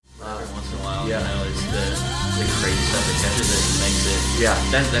or catches it and makes it. Yeah.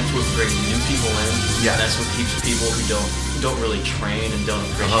 That's what brings new people in. Yeah. That's what keeps people who don't really train and don't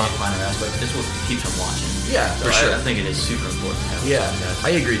appreciate finer aspects. That's what keeps them watching. Yeah, So for sure. I think it is super important to have. Yeah,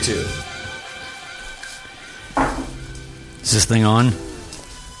 I agree too. Is this thing on? I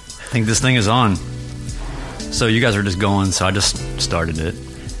think this thing is on. So you guys are just going, so I just started it.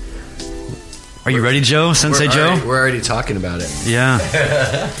 Are you ready, Joe? Sensei Joe? We're already talking about it. Yeah.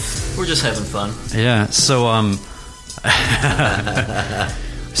 We're just having fun. Yeah. So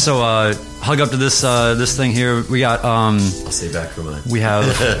hug up to this thing here. We got I'll stay back for mine. we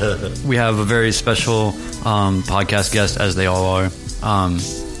have a very special podcast guest, as they all are.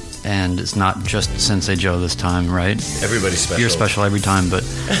 And it's not just Sensei Joe this time, right? Everybody's special. You're special every time, but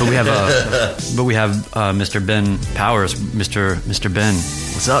we have Mr. Ben Powers. Mr. Ben,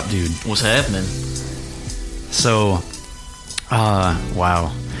 what's up, dude? What's happening? So,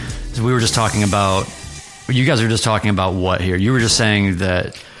 wow. So we were just talking about. You guys are just talking about what here? You were just saying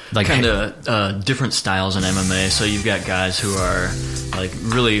that. Like kind of different styles in MMA. So you've got guys who are like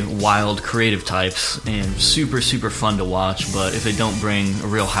really wild, creative types and super, super fun to watch. But if they don't bring a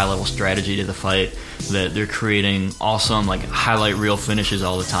real high-level strategy to the fight, that they're creating awesome, like highlight reel finishes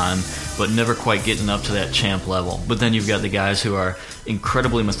all the time, but never quite getting up to that champ level. But then you've got the guys who are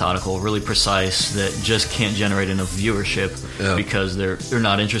incredibly methodical, really precise, that just can't generate enough viewership because they're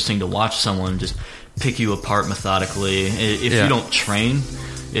not interesting to watch someone just pick you apart methodically. If you don't train,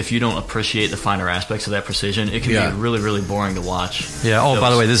 if you don't appreciate the finer aspects of that precision, it can be really, really boring to watch. Yeah. Oh, by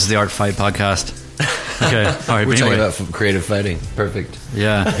the way, this is the Art Fight podcast. Okay. All right. We're talking about creative fighting. Perfect.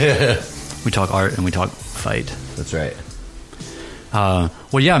 Yeah. We talk art and we talk fight. That's right.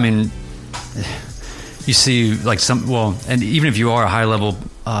 Well, yeah. I mean, you see, like and even if you are a high level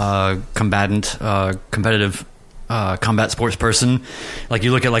combatant, competitive. Combat sports person, like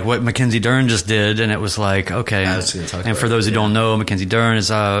you look at like what Mackenzie Dern just did, and it was like, okay. And for those who don't know, Mackenzie Dern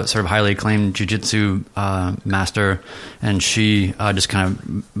is a sort of highly acclaimed jiu-jitsu master, and she just kind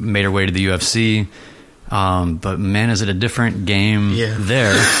of made her way to the UFC. But man, is it a different game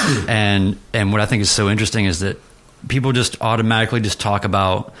there? And what I think is so interesting is that people just automatically just talk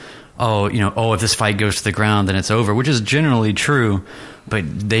about, if this fight goes to the ground, then it's over, which is generally true.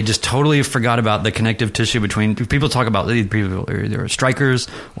 But they just totally forgot about the connective tissue between people. Talk about people, they're strikers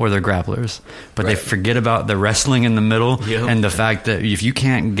or they're grapplers, but they forget about the wrestling in the middle and the fact that if you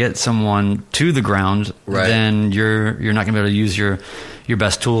can't get someone to the ground, then you're not going to be able to use your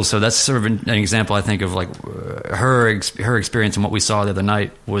best tools. So that's sort of an example, I think, of like her experience, and what we saw the other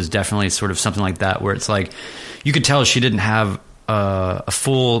night was definitely sort of something like that, where it's like you could tell she didn't have a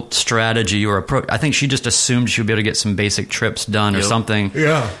full strategy or approach. I think she just assumed she would be able to get some basic trips done or something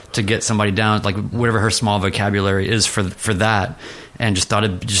to get somebody down, like whatever her small vocabulary is for that, and just thought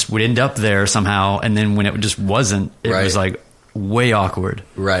it just would end up there somehow. And then when it just wasn't, it was like way awkward.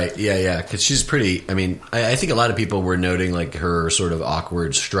 Right. Yeah. Because she's pretty. I mean, I think a lot of people were noting like her sort of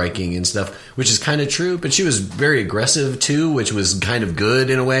awkward striking and stuff, which is kind of true. But she was very aggressive too, which was kind of good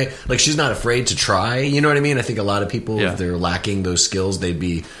in a way. Like she's not afraid to try. You know what I mean? I think a lot of people, if they're lacking those skills, they'd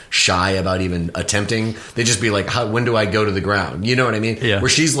be shy about even attempting. They'd just be like, when do I go to the ground? You know what I mean? Yeah. Where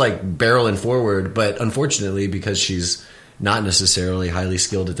she's like barreling forward, but unfortunately, because she's not necessarily highly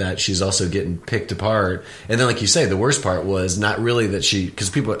skilled at that, she's also getting picked apart. And then, like you say, the worst part was not really that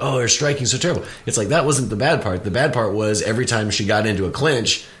because people are, her striking so terrible. It's like, that wasn't the bad part. The bad part was every time she got into a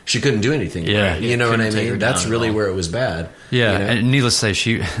clinch, she couldn't do anything. You know what I mean? That's really where it was bad. Yeah, you know? And needless to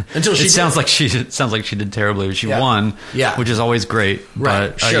say, sounds like she did terribly. She won, which is always great. Right,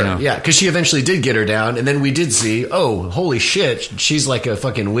 but, sure, because she eventually did get her down, and then we did see, holy shit, she's like a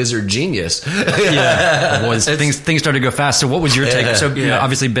fucking wizard genius. Things started to go fast. So what was your take? So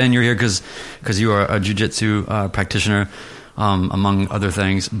obviously, Ben, you're here because you are a jiu-jitsu practitioner, among other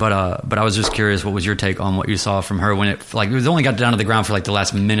things. But I was just curious, what was your take on what you saw from her when it was only got down to the ground for like the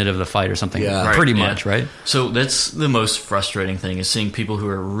last minute of the fight or something? Pretty much, right? So that's the most frustrating thing, is seeing people who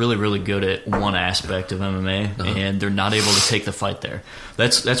are really, really good at one aspect of MMA and they're not able to take the fight there.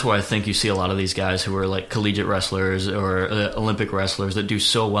 That's why I think you see a lot of these guys who are like collegiate wrestlers or Olympic wrestlers that do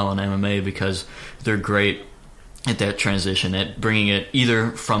so well in MMA, because they're great at that transition, at bringing it either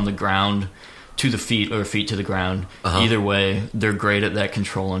from the ground to the feet or feet to the ground. Either way, they're great at that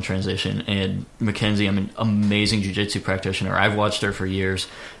control and transition. And Mackenzie, I'm an amazing jiu-jitsu practitioner. I've watched her for years,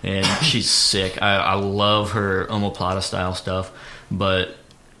 and she's sick. I love her omoplata style stuff, but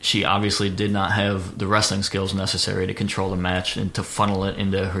she obviously did not have the wrestling skills necessary to control the match and to funnel it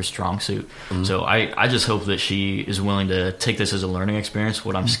into her strong suit. So I just hope that she is willing to take this as a learning experience.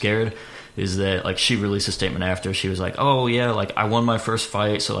 What I'm scared is that like she released a statement after. She was like, oh yeah, like I won my first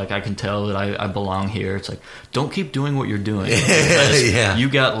fight, so like I can tell that I belong here. It's like, don't keep doing what you're doing. Yeah. You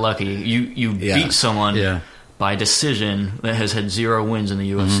got lucky. You beat someone by decision that has had 0 wins in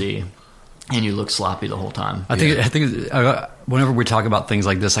the UFC. And you look sloppy the whole time. I think whenever we talk about things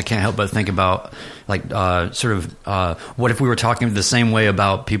like this, I can't help but think about like what if we were talking the same way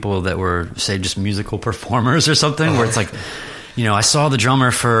about people that were, say, just musical performers or something, where it's like, you know, I saw the drummer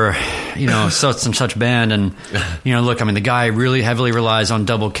for, you know, such and such band, and, you know, look, I mean, the guy really heavily relies on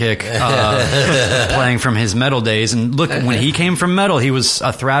double kick, playing from his metal days, and look, when he came from metal, he was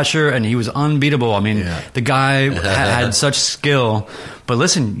a thrasher and he was unbeatable. I mean, the guy had such skill. But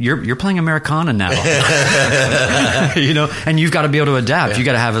listen, you're playing Americana now, you know, and you've got to be able to adapt. You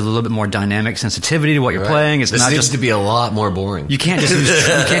got to have a little bit more dynamic sensitivity to what you're playing. It's this not needs just to be a lot more boring. You can't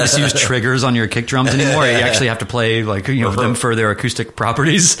just use triggers on your kick drums anymore. You actually have to play like, you know, them for their acoustic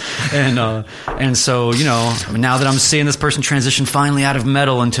properties, and so, you know, now that I'm seeing this person transition finally out of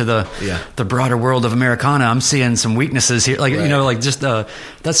metal into the broader world of Americana, I'm seeing some weaknesses here. Like you know, like just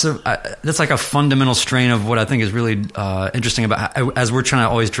that's like a fundamental strain of what I think is really interesting about as we're trying to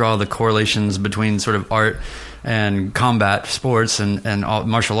always draw the correlations between sort of art and combat sports and all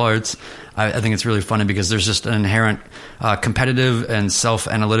martial arts. I think it's really funny because there's just an inherent competitive and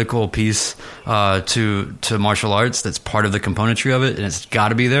self-analytical piece to martial arts that's part of the componentry of it, and it's got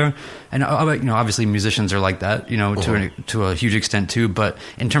to be there. And you know, obviously musicians are like that, you know, to a huge extent too. But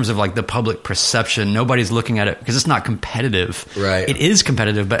in terms of like the public perception, nobody's looking at it because it's not competitive. Right. It is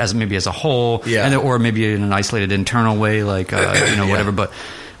competitive, but as a whole, or maybe in an isolated internal way, like you know, whatever.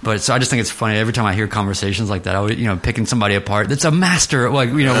 But so I just think it's funny every time I hear conversations like that. I would, you know, picking somebody apart that's a master, like,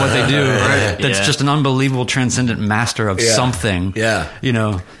 you know, what they do. Right? That's just an unbelievable, transcendent master of something. Yeah, you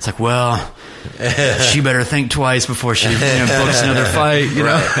know, it's like, well, she better think twice before she books another fight. You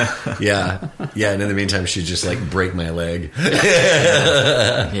know, yeah. And in the meantime, she'd just like break my leg.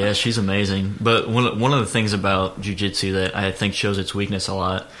 Yeah, she's amazing. But one of the things about jiu-jitsu that I think shows its weakness a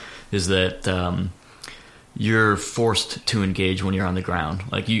lot is that. You're forced to engage when you're on the ground.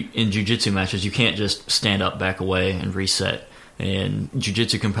 Like in jiu-jitsu matches, you can't just stand up, back away, and reset. And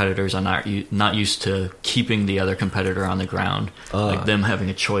jiu-jitsu competitors are not used to keeping the other competitor on the ground, like them having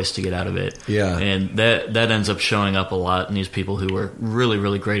a choice to get out of it. Yeah, and that ends up showing up a lot in these people who are really,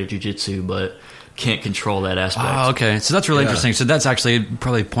 really great at jiu-jitsu, but can't control that aspect. Oh, okay. So that's really interesting. So that's actually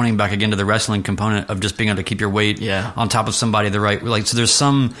probably pointing back again to the wrestling component of just being able to keep your weight on top of somebody the right. Like, so there's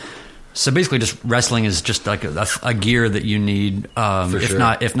some. So basically, just wrestling is just like a gear that you need,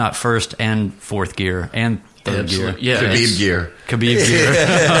 if not first and fourth gear and third gear. Yeah, Khabib gear.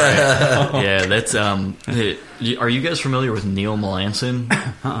 Yeah, that's. Are you guys familiar with Neil Melanson?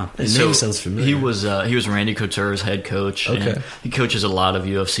 His name sounds familiar. He was Randy Couture's head coach. Okay. And he coaches a lot of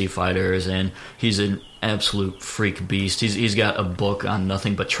UFC fighters, and he's an absolute freak beast. He's got a book on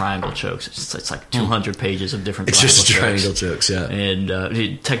nothing but triangle chokes. It's like 200 pages of different. It's just triangle chokes, yeah.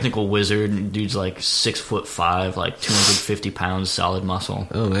 And technical wizard. Dude's like 6'5", like 250 pounds, solid muscle.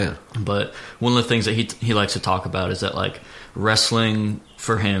 Oh man! But one of the things that he likes to talk about is that like wrestling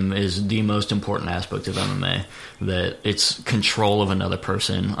for him is the most important aspect of MMA. That it's control of another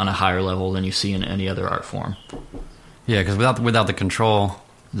person on a higher level than you see in any other art form. Yeah, because without the control,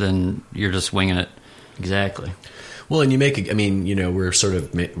 then you're just winging it. Exactly. Well, and you make. I mean, you know, we're sort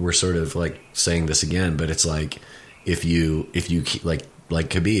of like saying this again, but it's like if you like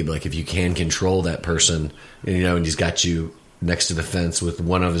Khabib, like if you can control that person, you know, and he's got you next to the fence with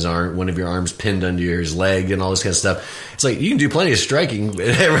one of your arms pinned under his leg and all this kind of stuff. It's like you can do plenty of striking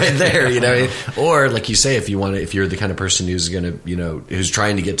right there, you know. Or like you say, if you're the kind of person who's gonna, you know, who's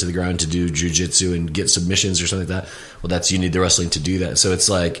trying to get to the ground to do jiu-jitsu and get submissions or something like that. Well, you need the wrestling to do that. So it's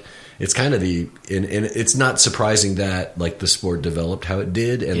like. It's kind of and it's not surprising that like the sport developed how it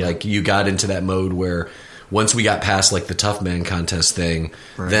did, and like you got into that mode where once we got past like the tough man contest thing,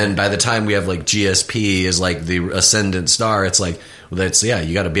 then by the time we have like GSP is like the ascendant star, it's like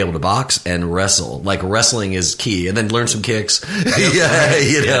you got to be able to box and wrestle. Like wrestling is key, and then learn some kicks.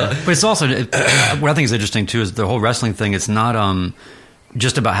 You know. But it's also what I think is interesting too is the whole wrestling thing. It's not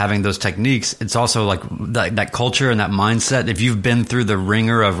just about having those techniques. It's also like that culture and that mindset. If you've been through the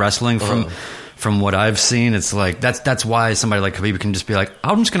ringer of wrestling from what I've seen, it's like that's why somebody like Khabib can just be like,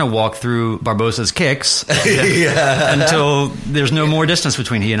 I'm just going to walk through Barbosa's kicks until there's no more distance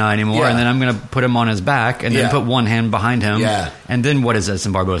between he and I anymore, and then I'm going to put him on his back and then put one hand behind him And then what is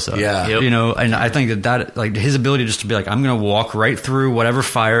Edson Barbosa? Yeah. Yep. You know, and I think that like his ability just to be like, I'm going to walk right through whatever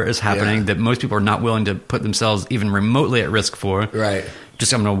fire is happening that most people are not willing to put themselves even remotely at risk for. Right.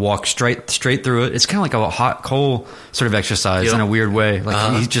 Just I'm going to walk straight through it. It's kind of like a hot coal sort of exercise in a weird way.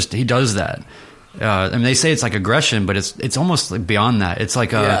 Like he does that. I mean, they say it's like aggression, but it's almost like beyond that. It's like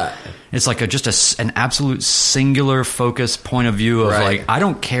it's like an absolute singular focus point of view of like, I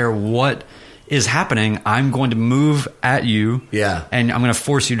don't care what is happening. I'm going to move at you, and I'm going to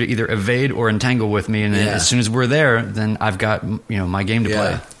force you to either evade or entangle with me. And then as soon as we're there, then I've got my game to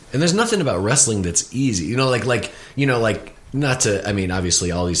play. And there's nothing about wrestling that's easy. Not to, I mean,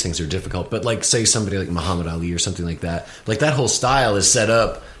 obviously all these things are difficult, but like say somebody like Muhammad Ali or something like that whole style is set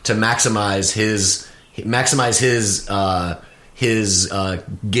up to maximize his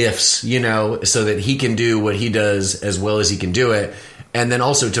gifts, so that he can do what he does as well as he can do it. And then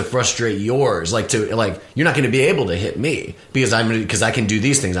also to frustrate yours, you're not going to be able to hit me because I can do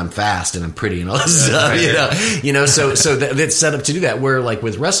these things. I'm fast and I'm pretty and all this stuff, So it's set up to do that. Where like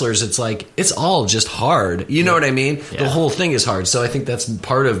with wrestlers, it's like it's all just hard. You know what I mean? Yeah. The whole thing is hard. So I think that's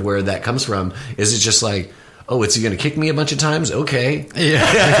part of where that comes from. Is it's just like, oh, is he going to kick me a bunch of times? Okay.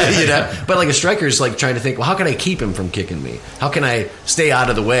 Yeah. But like a striker is like trying to think, well, how can I keep him from kicking me? How can I stay out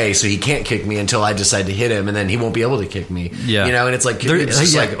of the way so he can't kick me until I decide to hit him, and then he won't be able to kick me? Yeah. And it's like,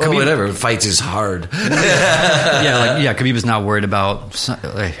 whatever. Fights is hard. Khabib is not worried about,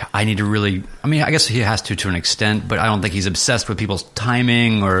 I need to really, I mean, I guess he has to an extent, but I don't think he's obsessed with people's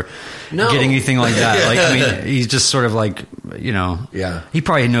timing or getting anything like that. I mean, he's just sort of like, he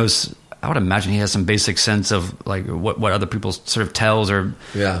probably knows, I would imagine he has some basic sense of like what other people's sort of tells or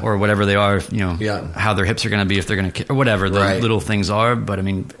whatever they are, how their hips are going to be if they're going to or whatever the little things are. But I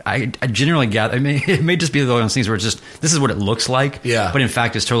mean, I generally gather. I mean, it may just be one of those things where it's just this is what it looks like. Yeah. But in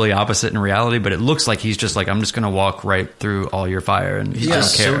fact, it's totally opposite in reality. But it looks like he's just like, I'm just going to walk right through all your fire, and I don't care.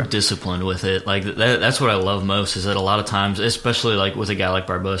 So disciplined with it. Like that's what I love most is that a lot of times, especially like with a guy like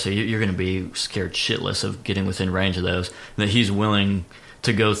Barbosa, you're going to be scared shitless of getting within range of those. That he's willing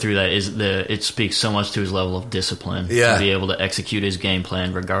to go through that it speaks so much to his level of discipline to be able to execute his game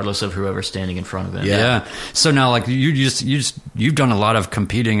plan regardless of whoever's standing in front of him. Yeah. So now, like you've done a lot of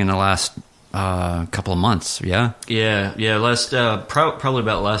competing in the last couple of months. Yeah. Last probably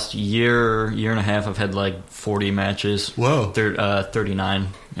about last year and a half, I've had like 40 matches. Whoa. 39.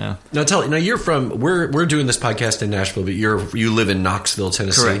 Yeah. Now you're from. We're doing this podcast in Nashville, but you live in Knoxville,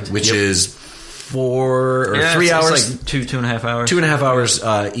 Tennessee, correct. Which is 4 or 3 hours, it's like 2.5 hours, 2.5 hours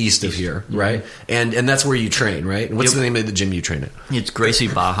east of here, right? And that's where you train, right? And what's the name of the gym you train at? It's Gracie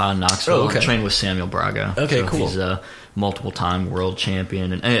Baja in Knoxville. Oh, okay. I train with Samuel Braga. Okay, cool. He's a multiple-time world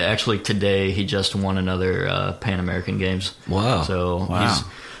champion, and actually today he just won another Pan American Games. Wow! So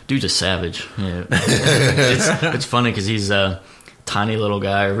dude's a savage. Yeah. It's funny because he's a tiny little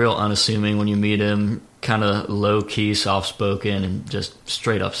guy, real unassuming when you meet him, kind of low-key, soft-spoken, and just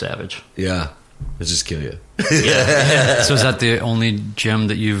straight-up savage. Yeah. It'll just kill you. Yeah. So is that the only gym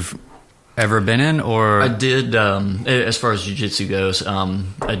that you've ever been in, or? I did, as far as jiu-jitsu goes,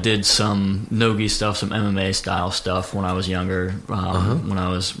 I did some no-gi stuff, some MMA style stuff when I was younger, when I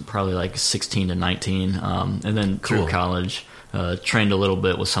was probably like 16 to 19. And then through college, trained a little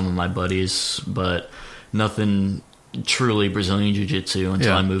bit with some of my buddies, but nothing truly Brazilian jiu-jitsu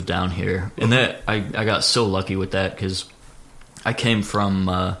until I moved down here. And that I got so lucky with that because I came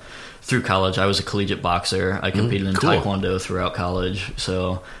from... through college, I was a collegiate boxer. I competed in Taekwondo throughout college,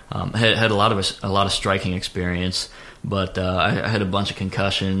 so had a lot of striking experience. But I had a bunch of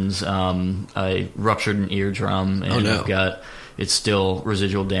concussions. I ruptured an eardrum, and I've got it's still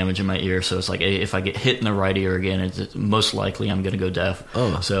residual damage in my ear. So it's like if I get hit in the right ear again, it's most likely I'm going to go deaf.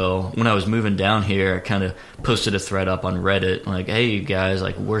 So when I was moving down here, I kind of posted a thread up on Reddit, like, "Hey, you guys,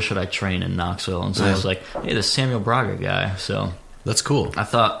 like, where should I train in Knoxville?" And so I was like, "Hey, the Samuel Braga guy." So. That's cool. I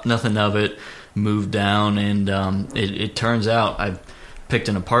thought nothing of it, moved down, and it turns out I picked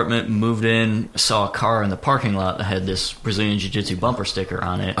an apartment, moved in, saw a car in the parking lot that had this Brazilian Jiu-Jitsu bumper sticker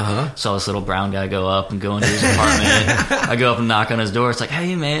on it. Saw this little brown guy go up and go into his apartment. I go up and knock on his door. It's like,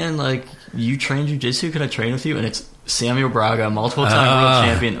 "Hey, man, like, you train Jiu-Jitsu? Could I train with you?" And it's Samuel Braga, multiple-time world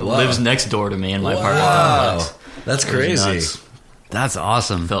champion, lives next door to me in my apartment complex. That's crazy. That's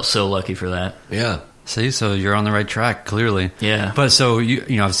awesome. Felt so lucky for that. Yeah. See, so you're on the right track, clearly. Yeah. But so,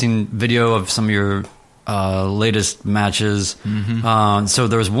 I've seen video of some of your latest matches. Mm-hmm. So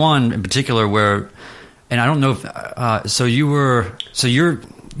there's one in particular where, and I don't know if,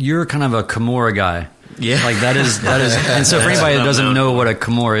 you're kind of a Kimura guy. Yeah. Like that is, and so for anybody that doesn't know what a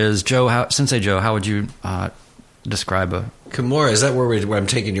Kimura is, Sensei Joe, how would you describe a Kimura, is that where I'm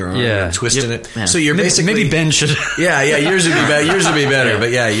taking your arm and twisting it? Yeah. So you're basically... Maybe Ben should... Yeah, yours would be better. Yours would be better.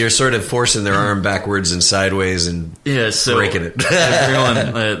 But yeah, you're sort of forcing their arm backwards and sideways and breaking it.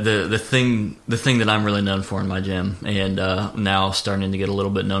 Everyone, the thing that I'm really known for in my gym, and now starting to get a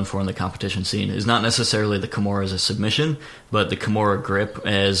little bit known for in the competition scene, is not necessarily the Kimura as a submission, but the Kimura grip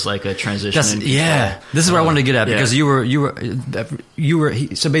as like a transition. This is what I wanted to get at, because you were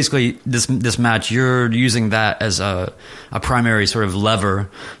so basically this match, you're using that as a primary sort of lever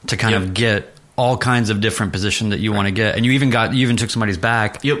to kind of get all kinds of different position that you want to get, and you even took somebody's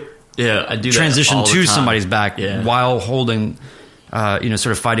back. Yep. Yeah, I do. Transition that all to the time. Somebody's back while holding, sort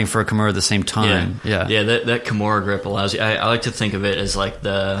of fighting for a Kimura at the same time. Yeah. That Kimura grip allows you. I like to think of it as like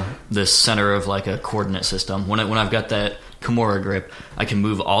the center of like a coordinate system. When I've got that Kimura grip, I can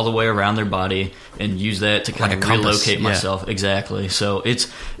move all the way around their body and use that to kind of relocate myself. Exactly. So it's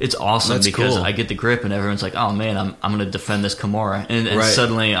awesome. That's because cool. I get the grip and everyone's like, oh man, I'm going to defend this Kimura, and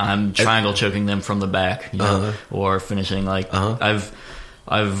suddenly I'm triangle choking them from the back, or finishing like I've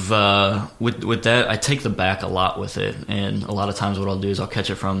with that, I take the back a lot with it, and a lot of times what I'll do is I'll catch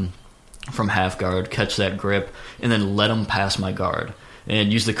it from half guard, catch that grip, and then let them pass my guard,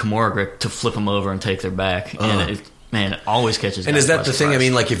 and use the Kimura grip to flip them over and take their back, and it always catches. And is that the thing? I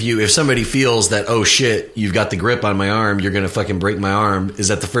mean, like if somebody feels that, oh shit, you've got the grip on my arm, you're going to fucking break my arm, is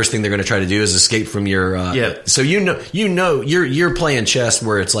that the first thing they're going to try to do is escape from your? So you're playing chess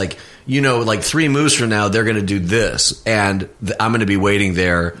where it's like, like 3 moves from now, they're going to do this, and I'm going to be waiting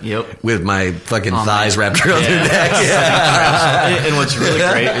there with my fucking thighs wrapped around their neck. And what's really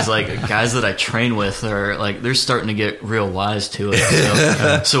great is like guys that I train with are like, they're starting to get real wise to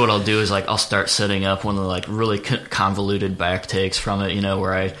it. So what I'll do is like, I'll start setting up one of the like really convoluted back takes from it,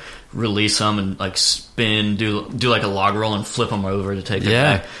 where I release them and like spin, do like a log roll and flip them over to take it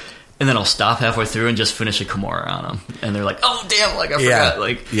back. And then I'll stop halfway through and just finish a Kimura on them, and they're like, "Oh damn! Like I forgot."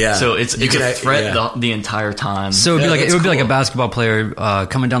 So it's a threat the entire time. So it would be like a basketball player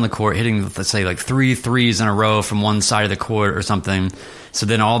coming down the court, hitting, let's say, like 3 threes in a row from one side of the court or something. So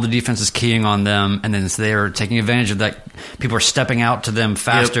then all the defense is keying on them, and then they're taking advantage of that. People are stepping out to them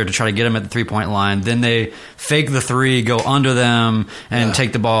faster to try to get them at the 3-point line. Then they fake the 3, go under them, and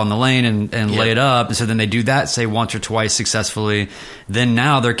take the ball in the lane and lay it up. And so then they do that, say, once or twice successfully. Then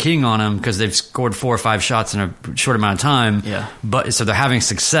now they're keying on them because they've scored 4 or 5 shots in a short amount of time. But so they're having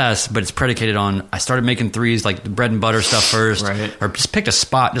success, but it's predicated on, I started making threes, like the bread and butter stuff first, or just picked a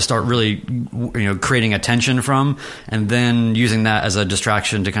spot to start really, creating attention from, and then using that as a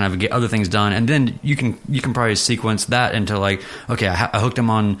distraction to kind of get other things done. And then you can probably sequence that into like, okay, I hooked them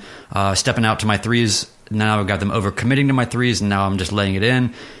on stepping out to my threes. Now I've got them over committing to my threes, and now I'm just laying it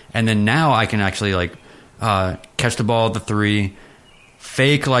in. And then now I can actually like catch the ball at the 3,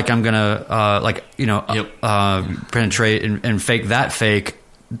 fake like I'm gonna penetrate, and fake that fake,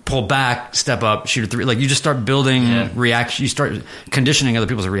 pull back, step up, shoot a 3. Like you just start building reaction. You start conditioning other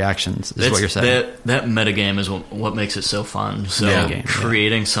people's reactions. Is what you're saying. That metagame is what makes it so fun. So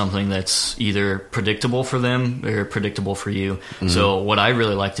creating something that's either predictable for them or predictable for you. Mm-hmm. So what I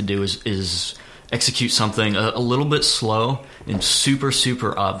really like to do is execute something a little bit slow and super,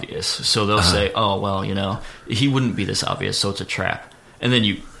 super obvious. So they'll say, oh, well, he wouldn't be this obvious, so it's a trap. And then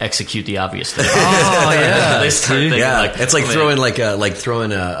you execute the obvious thing. Oh yeah, they start thinking like, it's like throwing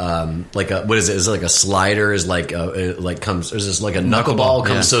what is it? Is it like a slider? Is like comes? Is this like a knuckleball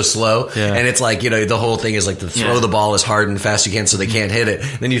comes so slow? Yeah. And it's like the whole thing is like to throw the ball as hard and fast you can so they can't hit it.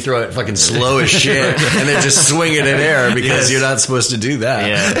 Then you throw it fucking slow as shit, and then just swing it in air because you're not supposed to do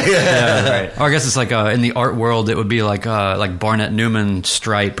that. Right. Or I guess it's like in the art world, it would be like Barnett Newman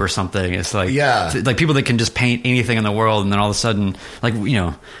stripe or something. It's like like people that can just paint anything in the world, and then all of a sudden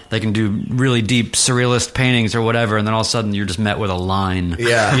they can do really deep surrealist paintings or whatever, and then all of a sudden you're just met with a line,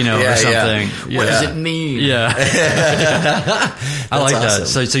 or something. What does it mean? Yeah, I like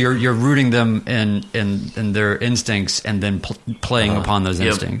awesome. that. So you're rooting them in their instincts, and then playing upon those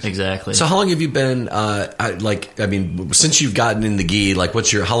instincts. Exactly. So how long have you been? Since you've gotten in the gi, like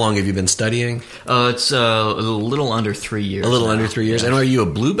how long have you been studying? It's a little under 3 years. A little under 3 years. And are you a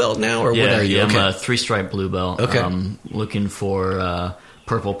blue belt now, or what are you? Yeah, I'm a 3-stripe blue belt. Okay. Looking for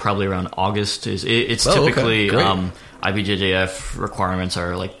purple probably around August. It's typically IBJJF requirements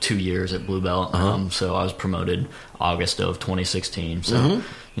are like 2 years at blue belt. So I was promoted August of 2016. So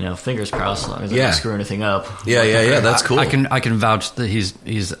fingers crossed, as long as I don't screw anything up. Yeah. That's cool. I can vouch that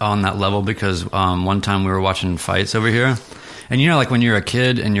he's on that level because one time we were watching fights over here. And like when you're a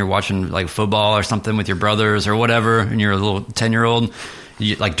kid and you're watching like football or something with your brothers or whatever, and you're a little 10-year-old,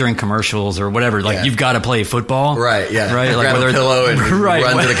 like during commercials or whatever, like you've got to play football, right? Yeah, right. Like grab a pillow and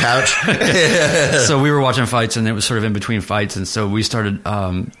run to the couch. So we were watching fights, and it was sort of in between fights, and so we started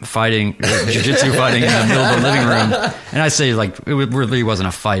fighting, jiu-jitsu fighting in the middle of the living room. And I say like it really wasn't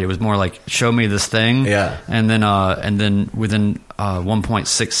a fight; it was more like show me this thing, and then within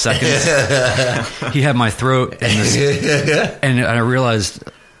 1.6 seconds, he had my throat, and I realized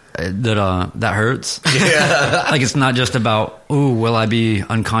that hurts. Yeah. Like it's not just about, ooh, will I be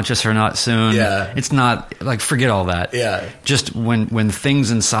unconscious or not soon? Yeah. It's not like, forget all that. Yeah. Just when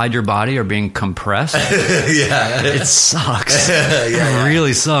things inside your body are being compressed, it sucks. It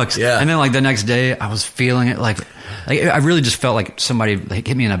really sucks. Yeah. And then like the next day I was feeling it like I really just felt like somebody like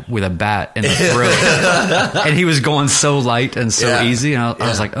hit me with a bat in the throat. And he was going so light and so easy. And I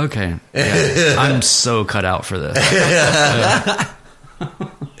was like, okay, I'm so cut out for this.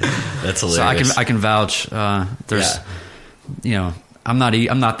 That's hilarious. So I can vouch. There's, I'm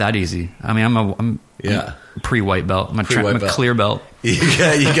not that easy. I mean, I'm pre-white belt. I'm a clear belt. You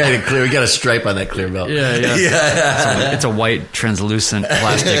got a stripe on that clear belt. Yeah. It's a white translucent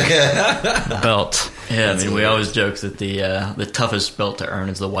plastic belt. Yeah, I mean, we always joke that the toughest belt to earn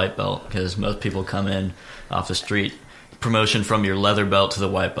is the white belt, because most people come in off the street. Promotion from your leather belt to the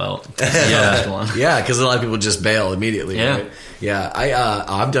white belt. Because a lot of people just bail immediately. Yeah, right? Yeah.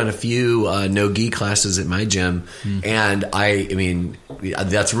 I've done a few no-gi classes at my gym, and I mean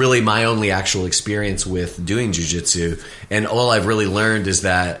that's really my only actual experience with doing jiu-jitsu, and all I've really learned is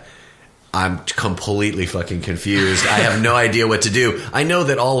that I'm completely fucking confused. I have no idea what to do. I know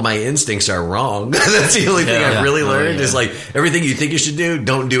that all of my instincts are wrong. That's the only thing I've really learned is like everything you think you should do,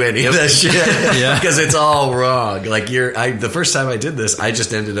 don't do any of that shit. Because it's all wrong. Like the first time I did this, I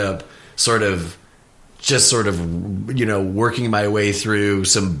just ended up sort of working my way through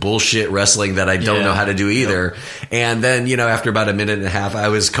some bullshit wrestling that I don't know how to do either. And then, after about a minute and a half, I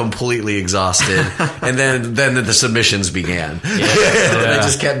was completely exhausted. And then the submissions began. And I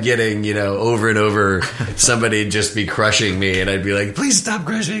just kept getting, over and over, somebody just be crushing me. And I'd be like, please stop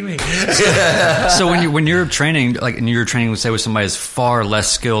crushing me. So when you're training, like, and you're training, say, with somebody who's far less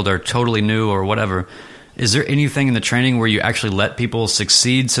skilled or totally new or whatever, is there anything in the training where you actually let people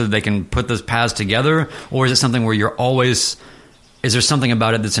succeed so that they can put those paths together? Or is it something where is there something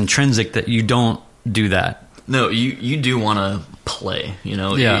about it that's intrinsic that you don't do that? No, you do want to play, you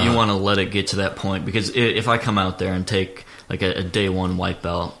want to let it get to that point, because if I come out there and take like a day one white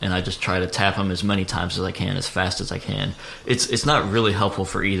belt and I just try to tap him as many times as I can, as fast as I can, it's not really helpful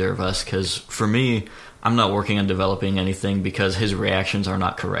for either of us, because for me, I'm not working on developing anything because his reactions are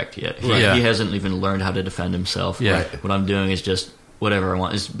not correct yet. He hasn't even learned how to defend himself. Yeah. What I'm doing is just whatever I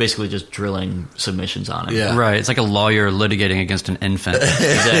want. It's basically just drilling submissions on him. Yeah. Right. It's like a lawyer litigating against an infant.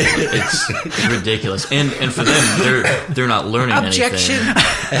 Exactly. It's ridiculous. And for them, they're not learning anything.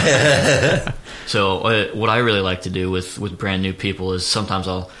 So what I really like to do with brand new people is sometimes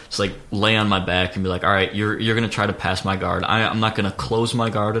I'll just like lay on my back and be like, all right, you're going to try to pass my guard. I'm not going to close my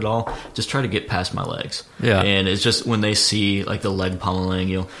guard at all. Just try to get past my legs. Yeah. And it's just when they see like the leg pummeling,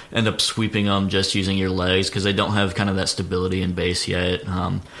 you'll end up sweeping them just using your legs because they don't have kind of that stability and base yet.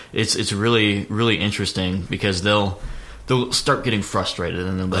 It's really, really interesting because they'll start getting frustrated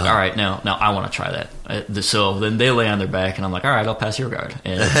and they'll be like, all right, now I want to try that. So then they lay on their back and I'm like, all right, I'll pass your guard.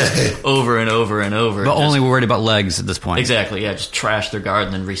 And just over and over and over. But only worried about legs at this point. Exactly, yeah. Just trash their guard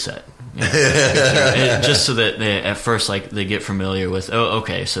and then reset. Just so that they, at first, like, they get familiar with,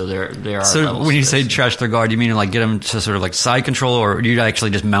 okay, so they are. So when you say trash their guard, you mean like get them to sort of like side control, or do you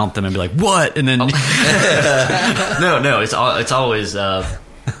actually just mount them and be like, what? And then. No, it's always.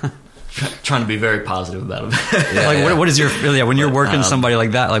 Trying to be very positive about it. What is your when you're working somebody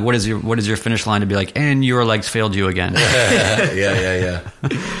like that? Like, what is your finish line to be like? And your legs failed you again. Yeah.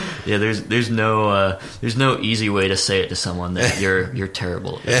 Yeah, there's no easy way to say it to someone that you're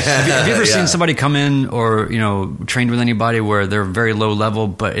terrible. Have you ever seen somebody come in or trained with anybody where they're very low level,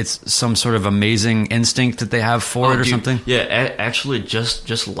 but it's some sort of amazing instinct that they have for it or something? Yeah, actually,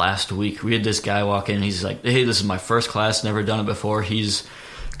 just last week we had this guy walk in. He's like, "Hey, this is my first class. Never done it before." He's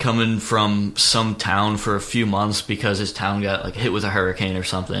coming from some town for a few months because his town got like hit with a hurricane or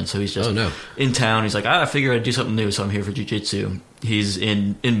something. So he's just in town. He's like, I figured I'd do something new, so I'm here for jiu-jitsu. He's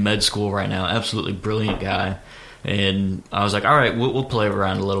in med school right now. Absolutely brilliant guy. And I was like, all right, we'll play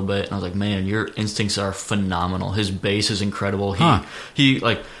around a little bit. And I was like, man, your instincts are phenomenal. His base is incredible. He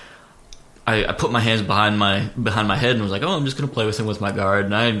like, I put my hands behind my head and was like, I'm just going to play with him with my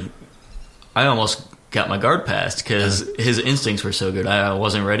guard. And I almost got my guard passed because his instincts were so good. I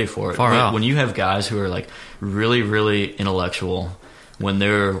wasn't ready for it. When you have guys who are like really, really intellectual, when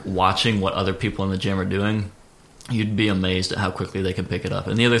they're watching what other people in the gym are doing, you'd be amazed at how quickly they can pick it up.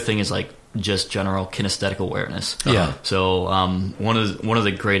 And the other thing is like just general kinesthetic awareness. Yeah. So one of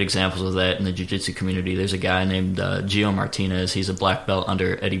the great examples of that in the jiu-jitsu community, there's a guy named Gio Martinez. He's a black belt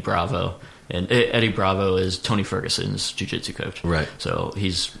under Eddie Bravo, and Eddie Bravo is Tony Ferguson's jiu-jitsu coach. Right. So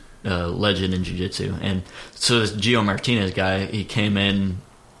he's a legend in jiu-jitsu. And so this Gio Martinez guy, he came in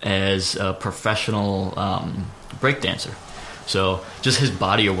as a professional breakdancer. So just his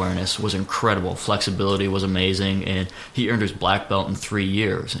body awareness was incredible. Flexibility was amazing, and he earned his black belt in 3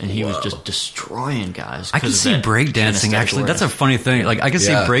 years, and he was just destroying guys. I can see breakdancing, actually. That's a funny thing. Like, I can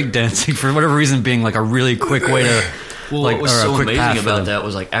see breakdancing, for whatever reason, being like a really quick way to... Well, what was so amazing about that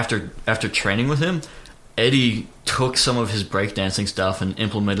was, like, after training with him, Eddie took some of his breakdancing stuff and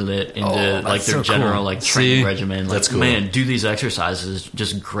implemented it into their general like training regimen. Like, that's cool. Man, do these exercises,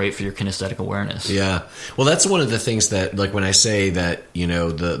 just great for your kinesthetic awareness. Yeah. Well, that's one of the things that, like, when I say that, you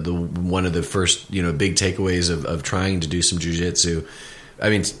know, the one of the first, you know, big takeaways of trying to do some jiu-jitsu, I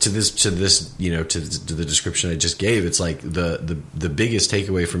mean, to this, you know, to the description I just gave, it's like the biggest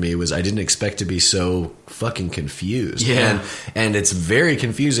takeaway for me was I didn't expect to be so fucking confused. Yeah. And it's very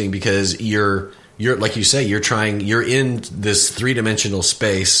confusing because you're like you say, you're in this 3-dimensional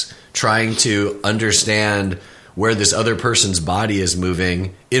space trying to understand where this other person's body is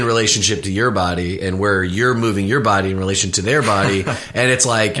moving in relationship to your body, and where you're moving your body in relation to their body. And it's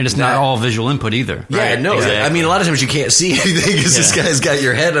like, and it's not all visual input either. Yeah, right? no. Exactly. I mean, a lot of times you can't see anything because this guy's got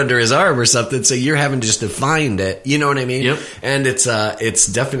your head under his arm or something, so you're having to just to find it. You know what I mean? Yep. And it's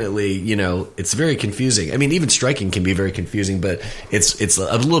definitely, you know, it's very confusing. I mean, even striking can be very confusing, but it's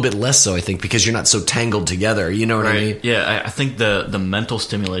a little bit less so, I think, because you're not so tangled together. You know what I mean? Yeah, I think the mental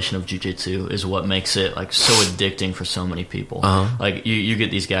stimulation of jiu-jitsu is what makes it like so addicting for so many people. Like you get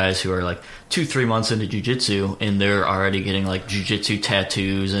these guys who are like 2-3 months into jiu-jitsu and they're already getting like jiu-jitsu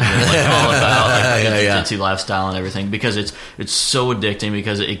tattoos and they're like all about like the jiu-jitsu lifestyle and everything, because it's so addicting,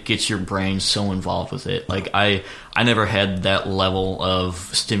 because it gets your brain so involved with it. Like I never had that level of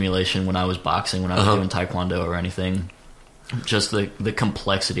stimulation when I was boxing, when I was doing taekwondo or anything. Just the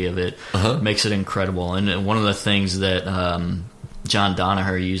complexity of it makes it incredible. And one of the things that John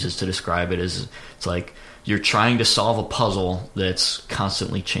Danaher uses to describe it is, it's like you're trying to solve a puzzle that's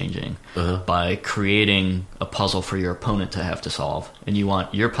constantly changing by creating a puzzle for your opponent to have to solve. And you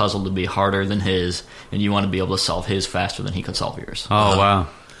want your puzzle to be harder than his, and you want to be able to solve his faster than he could solve yours. Oh, wow.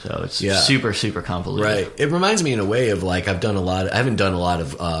 So it's super, super convoluted. Right. It reminds me in a way of like I haven't done a lot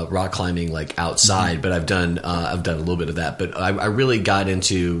of rock climbing like outside, but I've done a little bit of that. But I really got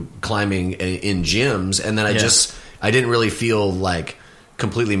into climbing in gyms, and then I didn't really feel like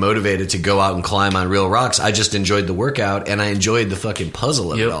completely motivated to go out and climb on real rocks. I just enjoyed the workout, and I enjoyed the fucking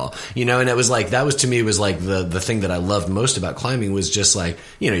puzzle of it all. You know, and it was like, that was to me was like the thing that I loved most about climbing was just like,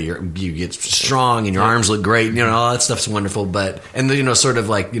 you know, you get strong and your arms look great, you know, all that stuff's wonderful, but, and you know, sort of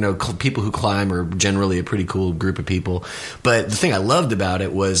like, you know, people who climb are generally a pretty cool group of people. But the thing I loved about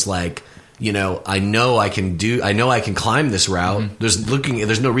it was like, you know I can climb this route.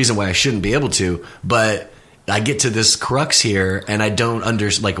 There's no reason why I shouldn't be able to, but I get to this crux here, and I don't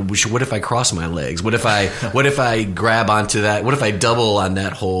like. What if I cross my legs? What if I grab onto that? What if I double on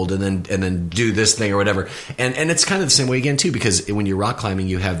that hold and then do this thing or whatever? And it's kind of the same way again too, because when you're rock climbing,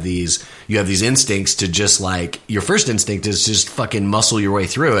 you have these instincts to just like, your first instinct is just fucking muscle your way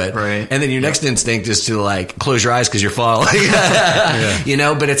through it, right? And then your next instinct is to like close your eyes because you're falling, you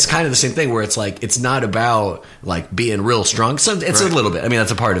know. But it's kind of the same thing where it's like, it's not about like being real strong. So it's a little bit. I mean,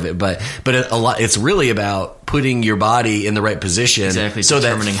 that's a part of it, but a lot. It's really about putting your body in the right position,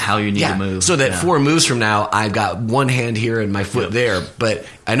 determining how you need to move, so that 4 moves from now I've got one hand here and my foot there, but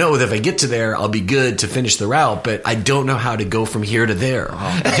I know that if I get to there I'll be good to finish the route, but I don't know how to go from here to there.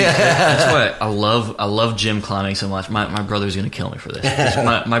 That's why I love gym climbing so much. My brother's gonna kill me for this.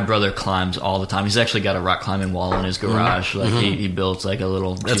 My brother climbs all the time. He's actually got a rock climbing wall in his garage. Like he builds like a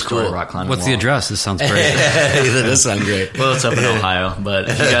little 2-story rock climbing What's wall. the address? This sounds great. That does sound great. Well, it's up in Ohio, but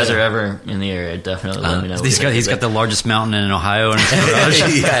if you guys are ever in the area, definitely let me know. He's got the largest mountain in Ohio in his garage.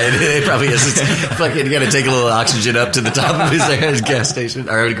 Yeah, it probably is. It's fucking, you got to take a little oxygen up to the top of his gas station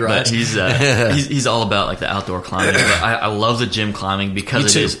or garage. But he's all about like the outdoor climbing. But I love the gym climbing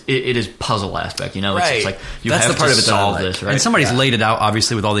because it is puzzle aspect. You know, right. It's like you That's have the part to of it solve that I like. this, right? And somebody's laid it out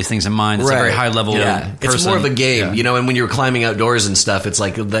obviously with all these things in mind. It's a very high level. Yeah, it's more of a game, you know. And when you're climbing outdoors and stuff, it's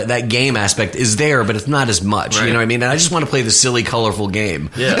like that game aspect is there, but it's not as much. Right. You know what I mean? And I just want to play the silly, colorful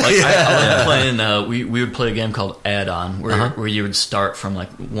game. Yeah, like I like playing. We would play a game called Add-On, where you would start from like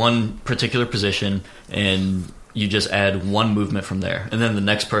one particular position and you just add one movement from there, and then the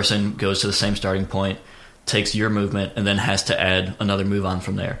next person goes to the same starting point. takes your movement and then has to add another move on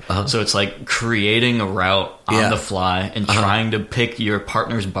from there. Uh-huh. So it's like creating a route on the fly and trying to pick your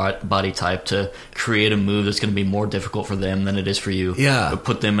partner's body type to create a move that's going to be more difficult for them than it is for you. Yeah. But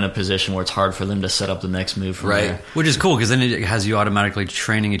put them in a position where it's hard for them to set up the next move from there. Which is cool because then it has you automatically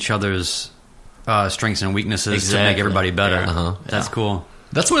training each other's strengths and weaknesses to make everybody better. Yeah. That's cool.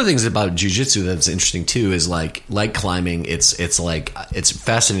 That's one of the things about jiu-jitsu that's interesting too, is like climbing, it's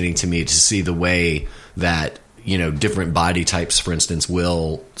fascinating to me to see the way that, you know, different body types, for instance,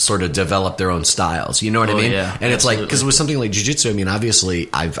 will sort of develop their own styles. You know what I mean? Yeah, and it's like, because with something like jiu-jitsu, I mean, obviously,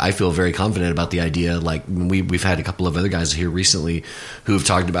 I feel very confident about the idea. Like, we've had a couple of other guys here recently who've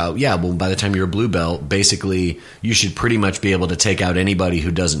talked about, well, by the time you're a blue belt, basically, you should pretty much be able to take out anybody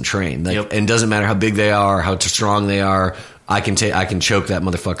who doesn't train. Like, and it doesn't matter how big they are, how strong they are. I can choke that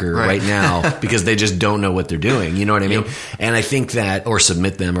motherfucker right now because they just don't know what they're doing. You know what I mean? And I think that, or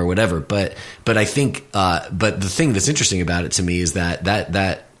submit them or whatever. But I think, but the thing that's interesting about it to me is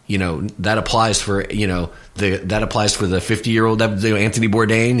that you know, that applies for, you know, that applies for the 50-year-old Anthony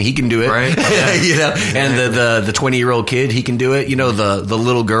Bourdain. He can do it, right? You know, and the 20-year-old kid, he can do it. You know, the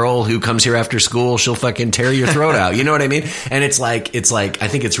little girl who comes here after school, she'll fucking tear your throat out. You know what I mean? And it's like I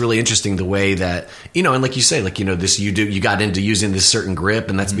think it's really interesting the way that, you know, and like you say, like, you know, you got into using this certain grip,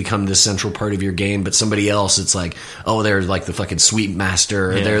 and that's become this central part of your game. But somebody else, it's like, oh, they're like the fucking sweep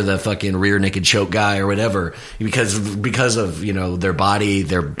master, or they're the fucking rear naked choke guy, or whatever, because of, you know, their body,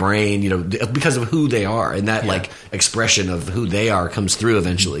 their brain, you know, because of who they are. And that like expression of who they are comes through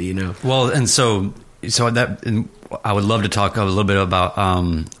eventually, you know. Well, and so that, and I would love to talk a little bit about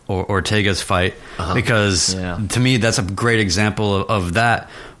Ortega's fight, because to me that's a great example of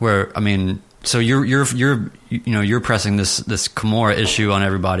that. Where, I mean, so you're pressing this Kimura issue on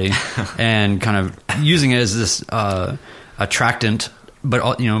everybody and kind of using it as this attractant,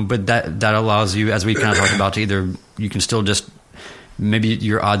 but you know, but that allows you, as we kind of talked about, to either you can still just, maybe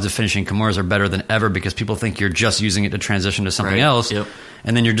your odds of finishing Kimuras are better than ever because people think you're just using it to transition to something else. Yep.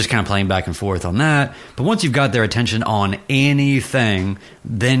 And then you're just kind of playing back and forth on that. But once you've got their attention on anything,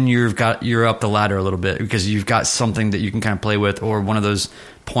 then you're up the ladder a little bit because you've got something that you can kind of play with, or one of those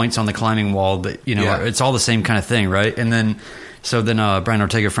points on the climbing wall that, you know, it's all the same kind of thing, right? And then, Brian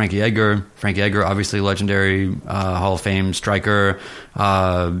Ortega, Frankie Edgar, obviously legendary Hall of Fame striker,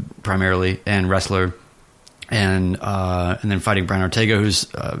 primarily, and wrestler. And then fighting Brian Ortega, who's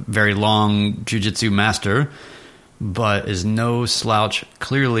a very long jiu-jitsu master, but is no slouch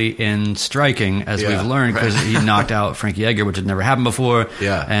clearly in striking, as we've learned, because he knocked out Frankie Edgar, which had never happened before.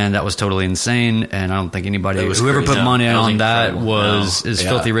 Yeah. And that was totally insane. And I don't think anybody, whoever put money on that is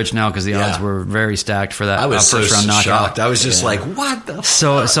filthy rich now, because the odds were very stacked for that first round knockout. Shocked. I was just like, what the fuck?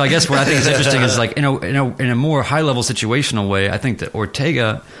 So I guess what I think is interesting is, like, in a more high level situational way, I think that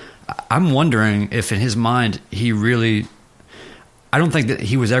Ortega, I'm wondering if in his mind I don't think that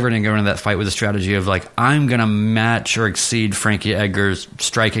he was ever going to go into that fight with a strategy of, like, I'm going to match or exceed Frankie Edgar's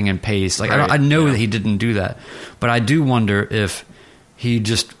striking and pace. Like, I know that he didn't do that, but I do wonder if he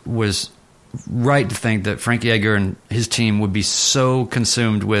just was right to think that Frankie Edgar and his team would be so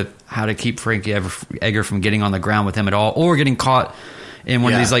consumed with how to keep Frankie Edgar from getting on the ground with him at all, or getting caught in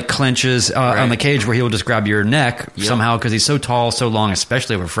one of these, like, clinches on the cage where he'll just grab your neck somehow, because he's so tall, so long,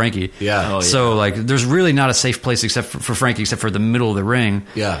 especially over Frankie. So, like, there's really not a safe place except for Frankie, except for the middle of the ring.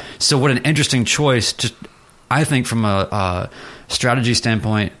 So what an interesting choice, just, I think, from a strategy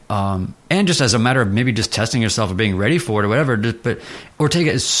standpoint, and just as a matter of maybe just testing yourself or being ready for it or whatever. But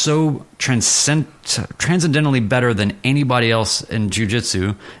Ortega is so transcendently better than anybody else in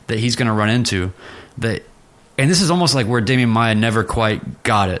jiu-jitsu that he's going to run into that. And this is almost like where Damian Maia never quite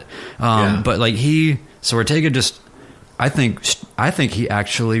got it. But like Ortega just, I think he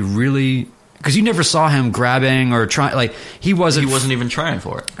actually really, because you never saw him grabbing or trying, like he wasn't even trying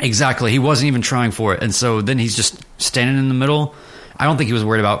for it. Exactly. He wasn't even trying for it. And so then he's just standing in the middle. I don't think he was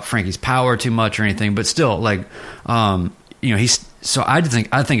worried about Frankie's power too much or anything, but still, like, you know, I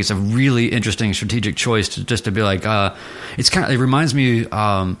think it's a really interesting strategic choice to be like, it reminds me, like,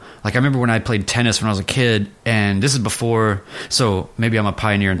 I remember when I played tennis when I was a kid, and this is before, so maybe I'm a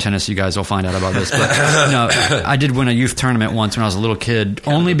pioneer in tennis, you guys will find out about this, but no, I did win a youth tournament once when I was a little kid,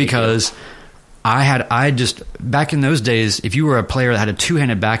 only because I just, back in those days, if you were a player that had a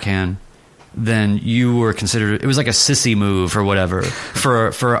two-handed backhand, then you were considered, it was like a sissy move or whatever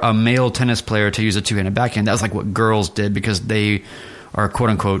for a male tennis player to use a two-handed backhand. That was like what girls did because they are quote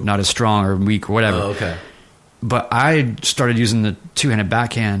unquote not as strong or weak or whatever. Okay. But I started using the two-handed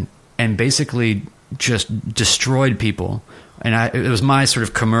backhand and basically just destroyed people. And it was my sort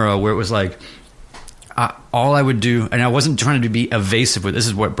of Kimura where it was like, all I would do, and I wasn't trying to be evasive with, this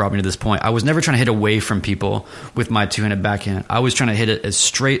is what brought me to this point. I was never trying to hit away from people with my two-handed backhand. I was trying to hit it as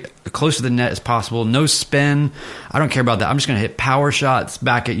straight, close to the net as possible. No spin. I don't care about that. I'm just going to hit power shots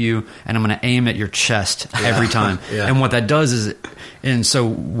back at you, and I'm going to aim at your chest every time. Yeah. And what that does is, and so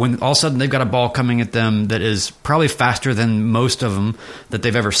when all of a sudden they've got a ball coming at them that is probably faster than most of them that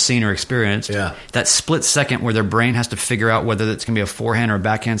they've ever seen or experienced, that split second where their brain has to figure out whether it's going to be a forehand or a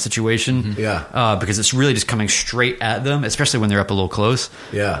backhand situation, because it's really just coming straight at them, especially when they're up a little close.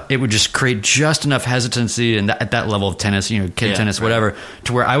 Yeah. It would just create just enough hesitancy and at that level of tennis, kid tennis, whatever,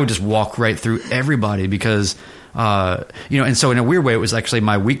 to where I would just walk right through everybody because, and so in a weird way, it was actually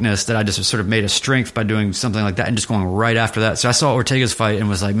my weakness that I just sort of made a strength by doing something like that and just going right after that. So I saw Ortega's fight and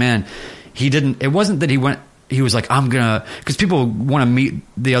was like, man, it wasn't that he was like, because people want to meet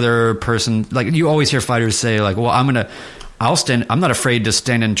the other person. Like you always hear fighters say like, well, I'm not afraid to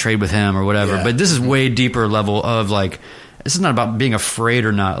stand and trade with him or whatever. Yeah. But this is way deeper level of like, this is not about being afraid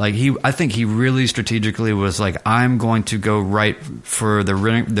or not. Like I think he really strategically was like, I'm going to go right for the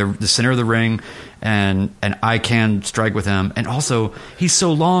ring, the center of the ring, and I can strike with him. And also, he's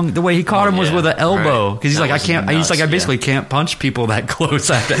so long. The way he caught him was with an elbow because he's like, I can't. He's like, I basically can't punch people that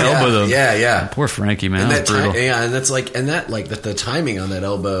close. I have to elbow them. Yeah. Poor Frankie, man. And that was brutal. and that's like, the timing on that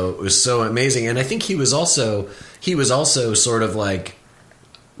elbow was so amazing. And I think he was also sort of like.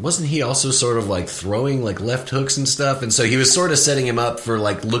 Wasn't he also sort of like throwing like left hooks and stuff? And so he was sort of setting him up for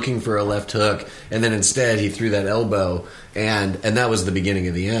like looking for a left hook, and then instead he threw that elbow, and that was the beginning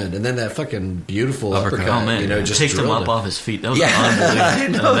of the end. And then that fucking beautiful uppercut, oh, man, just picked him up him off his feet. That was unbelievable. I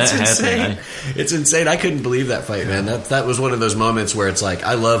know, it's insane. It's insane. I couldn't believe that fight, man. That was one of those moments where it's like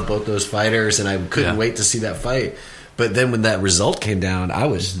I love both those fighters, and I couldn't wait to see that fight. But then when that result came down, I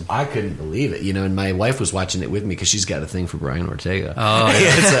couldn't believe it, and my wife was watching it with me because she's got a thing for Brian Ortega. Oh,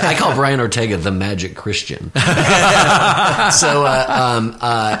 yeah. I call Brian Ortega the Magic Christian. So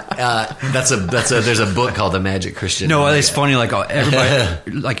there's a book called The Magic Christian. No, it's funny. Like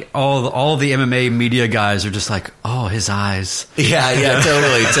everybody, like all the MMA media guys are just like, oh, his eyes. Yeah,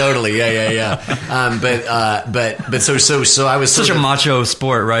 totally. Yeah. But so I was such a macho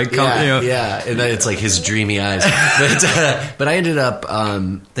sport, right? Yeah, and then it's like his dreamy eyes. But I ended up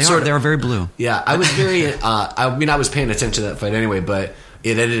they are very blue. Yeah, I was very I was paying attention to that fight anyway, but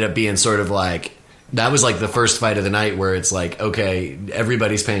it ended up being sort of like that was like the first fight of the night where it's like, okay,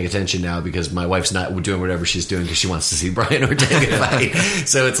 everybody's paying attention now because my wife's not doing whatever she's doing because she wants to see Brian Ortega fight.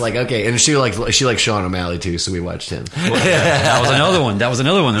 So it's like, okay, and she likes Sean O'Malley too, so we watched him. That was another one that was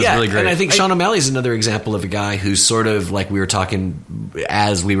really great. And I think Sean O'Malley's another example of a guy who's sort of like we were talking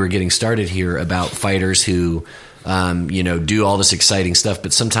as we were getting started here about fighters who do all this exciting stuff,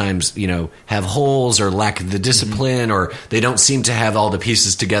 but sometimes, have holes or lack the discipline, or they don't seem to have all the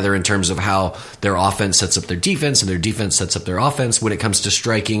pieces together in terms of how their offense sets up their defense and their defense sets up their offense when it comes to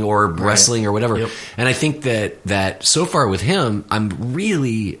striking or wrestling or whatever. Yep. And I think that so far with him, I'm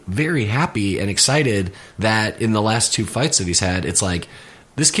really very happy and excited that in the last two fights that he's had, it's like,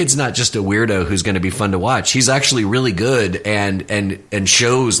 this kid's not just a weirdo who's going to be fun to watch. He's actually really good and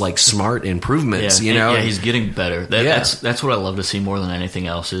shows like smart improvements. Yeah, he's getting better. That's what I love to see more than anything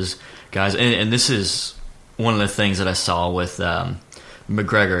else is guys. And this is one of the things that I saw with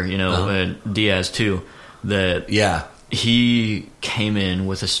McGregor, and Diaz too. That he came in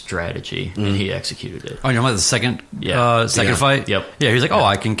with a strategy and he executed it. Oh, you know about the second fight? Yep. Yeah, he's like,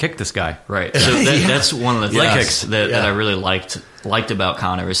 I can kick this guy. Right. So that's one of the things that I really liked about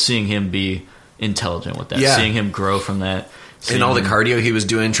Conor is seeing him be intelligent with that, seeing him grow from that. And all the cardio he was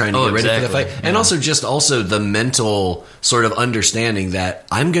doing trying to get ready for the fight. And also the mental sort of understanding that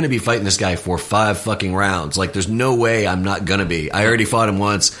I'm going to be fighting this guy for 5 fucking rounds. Like, there's no way I'm not going to be. I already fought him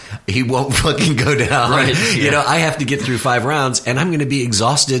once. He won't fucking go down. Right. Yeah. I have to get through 5 rounds, and I'm going to be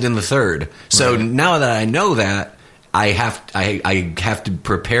exhausted in the third. So now that I know that, I have to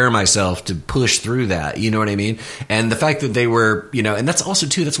prepare myself to push through that. You know what I mean? And the fact that they were, and that's also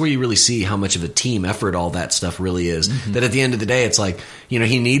too, that's where you really see how much of a team effort all that stuff really is. Mm-hmm. That at the end of the day, it's like,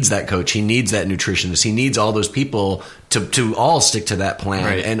 he needs that coach. He needs that nutritionist. He needs all those people to all stick to that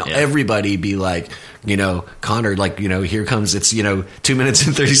plan and everybody be like, Conor, like, here comes, it's, 2 minutes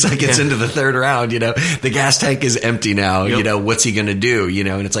and 30 seconds into the third round, the gas tank is empty now, what's he going to do,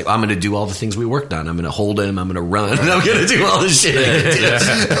 and it's like, I'm going to do all the things we worked on. I'm going to hold him. I'm going to run. And I'm going to do all this shit.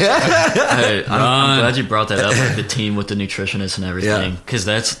 I'm glad you brought that up, like the team with the nutritionist and everything, because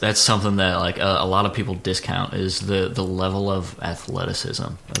that's something that like a lot of people discount is the level of athleticism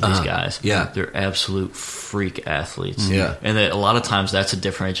of these guys. Yeah. They're absolute freak athletes. Yeah. And that a lot of times that's a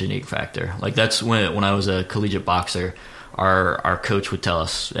differentiating factor. Like that's when I was a collegiate boxer, our coach would tell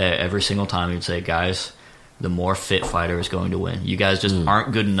us every single time, he'd say, guys, the more fit fighter is going to win. You guys just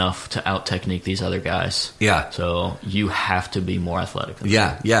aren't good enough to out-technique these other guys. Yeah. So you have to be more athletic than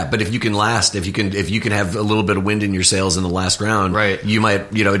Yeah, yeah. But if you can last, if you can have a little bit of wind in your sails in the last round, right? You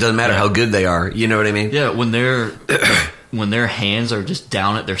might, it doesn't matter how good they are. You know what I mean? Yeah. When their hands are just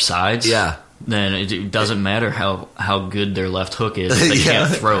down at their sides. Yeah. Then it doesn't matter how good their left hook is. They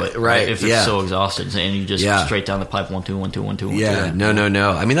can't throw it, right? If they're so exhausted, and you just straight down the pipe, 1 2 1 2 1 2 1 2. Yeah,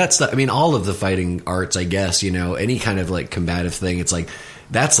 no. I mean all of the fighting arts, I guess. Any kind of like combative thing. It's like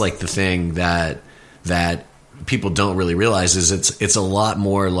that's like the thing that people don't really realize is it's a lot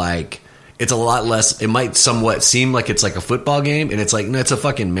more like. It's a lot less. It might somewhat seem like it's like a football game, and it's like no, it's a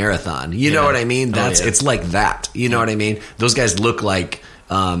fucking marathon. You know what I mean? It's like that. You know what I mean? Those guys look like.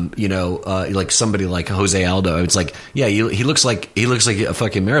 Like somebody like Jose Aldo. It's like, he looks like a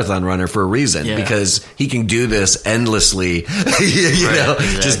fucking marathon runner for a reason because he can do this endlessly. Exactly.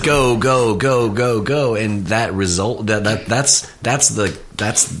 Just go, and that result that's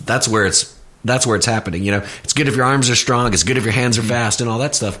where it's happening. It's good if your arms are strong. It's good if your hands are fast and all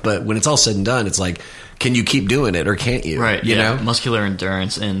that stuff. But when it's all said and done, it's like, can you keep doing it or can't you? Right. You know, muscular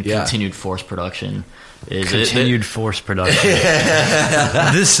endurance and continued force production. Continued force production.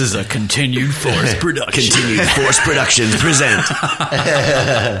 This is a continued force production. Continued force productions present.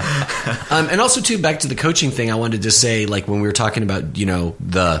 And also too, back to the coaching thing, I wanted to say, like when we were talking about,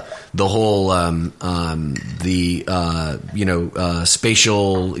 the whole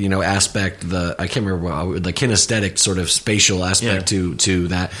spatial, aspect, I can't remember the kinesthetic sort of spatial aspect to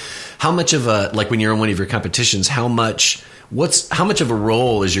that. How much of like when you're in one of your competitions, how much of a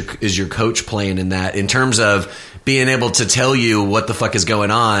role is your coach playing in that, in terms of being able to tell you what the fuck is going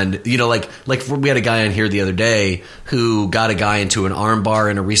on? Like we had a guy on here the other day who got a guy into an arm bar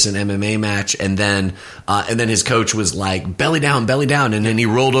in a recent MMA match, and then his coach was like, belly down, and then he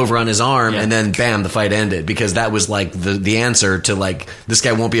rolled over on his arm, and then bam, the fight ended, because that was like the answer to like, this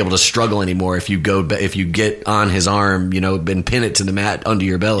guy won't be able to struggle anymore if you get on his arm, and pin it to the mat under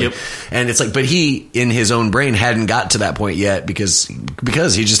your belly. Yep. And it's like, but he in his own brain hadn't got to that point yet because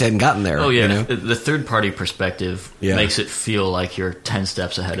he just hadn't gotten there. Oh yeah, the third party perspective makes it feel like you're 10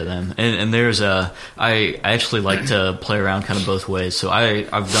 steps ahead of them. And there's I actually like to play around kind of both ways. So I've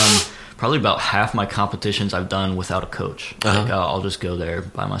done probably about half my competitions I've done without a coach. Like I'll just go there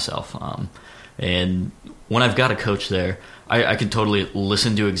by myself. And when I've got a coach there, I can totally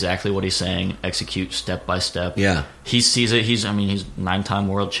listen to exactly what he's saying, execute step by step. Yeah. He sees it. He's 9-time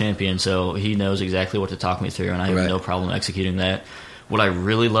world champion, so he knows exactly what to talk me through, and I have no problem executing that. What I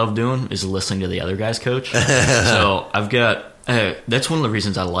really love doing is listening to the other guy's coach. So I've got that's one of the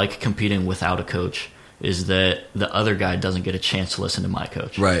reasons I like competing without a coach, is that the other guy doesn't get a chance to listen to my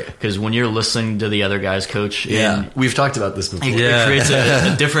coach. Right. Because when you're listening to the other guy's coach, we've talked about this before. It creates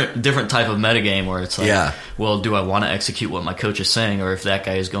a different type of metagame where it's like, well, do I want to execute what my coach is saying, or if that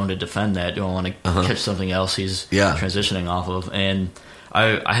guy is going to defend that, do I want to catch something else he's transitioning off of? And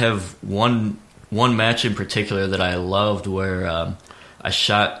I have one match in particular that I loved where I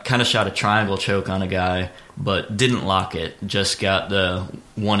shot a triangle choke on a guy, but didn't lock it. Just got the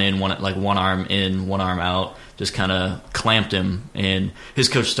one arm in, one arm out. Just kind of clamped him, and his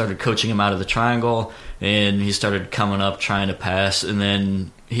coach started coaching him out of the triangle, and he started coming up trying to pass, and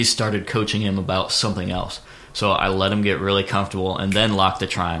then he started coaching him about something else. So I let him get really comfortable and then lock the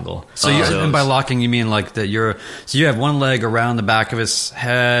triangle. And by locking, you mean like that you have one leg around the back of his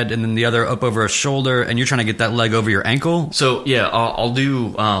head and then the other up over his shoulder, and you're trying to get that leg over your ankle? So yeah, I'll do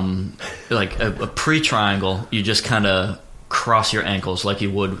like a pre-triangle. You just kind of cross your ankles like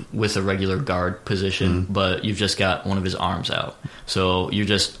you would with a regular guard position, but you've just got one of his arms out. So you're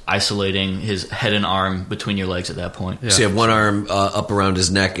just isolating his head and arm between your legs at that point. Yeah. So you have one arm up around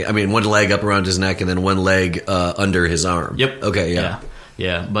his neck. One leg up around his neck, and then one leg under his arm. Yep. Okay. Yeah.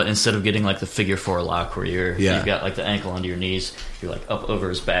 Yeah, but instead of getting like the figure 4 lock where you've got like the ankle under your knees, you're like up over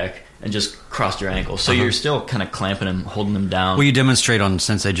his back and just crossed your ankles. So you're still kind of clamping him, holding him down. Will you demonstrate on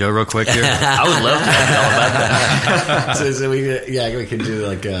Sensei Joe real quick here? I would love to all about that. so we can do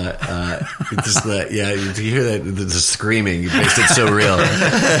like just you hear that the screaming, it makes it so real.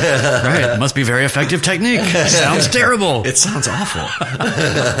 Right, must be very effective technique. Sounds terrible. It sounds awful.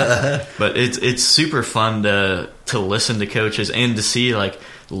 But it's super fun to listen to coaches and to see like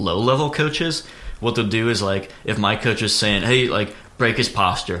low level coaches. What they'll do is like, if my coach is saying, hey, like, break his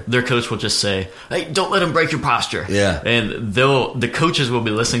posture, their coach will just say, hey, don't let him break your posture. Yeah. And the coaches will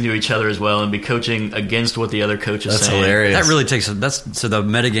be listening to each other as well and be coaching against what the other coach is saying. That's hilarious. That really so the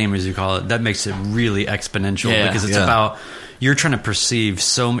metagame, as you call it, that makes it really exponential, because it's about, you're trying to perceive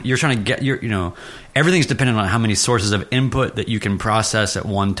you're trying to get everything's dependent on how many sources of input that you can process at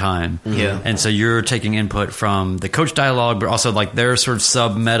one time. Yeah. And so you're taking input from the coach dialogue, but also like their sort of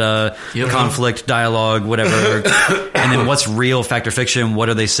sub-meta conflict dialogue, whatever. And then what's real fact or fiction? What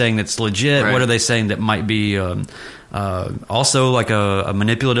are they saying that's legit? Right. What are they saying that might be also like a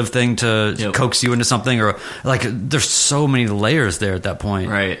manipulative thing to coax you into something? Or like there's so many layers there at that point.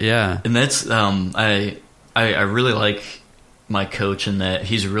 Right. Yeah. And that's I really like my coach in that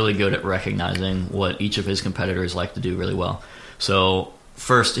he's really good at recognizing what each of his competitors like to do really well. So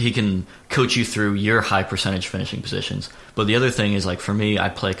first, he can coach you through your high percentage finishing positions. But the other thing is, like for me, I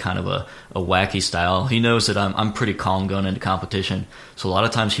play kind of a wacky style. He knows that I'm pretty calm going into competition. So a lot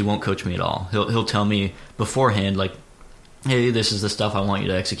of times he won't coach me at all. He'll tell me beforehand, like, hey, this is the stuff I want you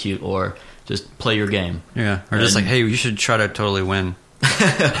to execute, or just play your game. Yeah. Or just like, hey, you should try to totally win.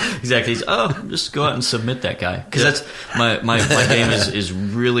 Exactly. Just go out and submit that guy, because that's my game is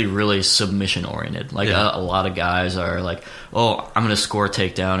really, really submission oriented. Like a lot of guys are like, oh, I'm going to score a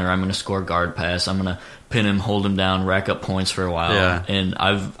takedown, or I'm going to score a guard pass, I'm going to pin him, hold him down, rack up points for a while. Yeah. And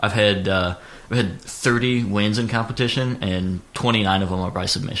I've had 30 wins in competition, and 29 of them are by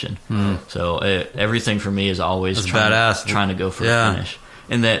submission. So everything for me is always trying to go for a finish.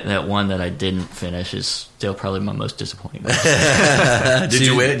 And that one that I didn't finish is still probably my most disappointing one. Did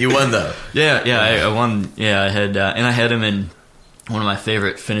you win? You won though. Yeah, I won. Yeah, I had, and I had him in one of my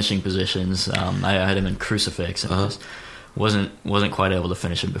favorite finishing positions. I had him in crucifix, and just wasn't quite able to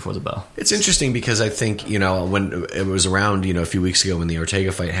finish him before the bell. It's interesting because I think, when it was around, a few weeks ago when the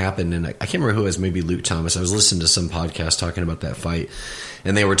Ortega fight happened, and I can't remember who it was, maybe Luke Thomas. I was listening to some podcast talking about that fight,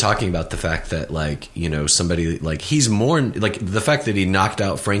 and they were talking about the fact that, somebody, he's more, the fact that he knocked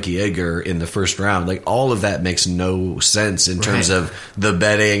out Frankie Edgar in the first round, all of that makes no sense in terms of the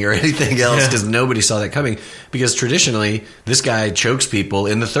betting or anything else, because nobody saw that coming. Because traditionally, this guy chokes people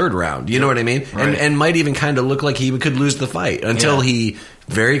in the third round. You know what I mean? Right. And might even kind of look like he could lose the fight until he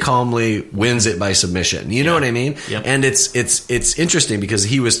very calmly wins it by submission. You know what I mean? Yep. And it's interesting because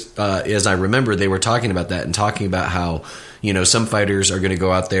he was, as I remember, they were talking about that and talking about how, some fighters are going to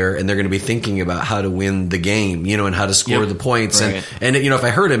go out there and they're going to be thinking about how to win the game, and how to score the points. Right. And if I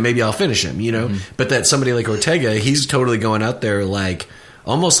hurt him, maybe I'll finish him, But that somebody like Ortega, he's totally going out there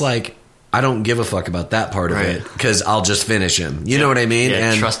almost like, I don't give a fuck about that part of it because I'll just finish him. You know what I mean?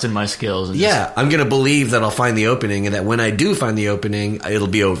 Yeah, and trust in my skills. And I'm going to believe that I'll find the opening, and that when I do find the opening, it'll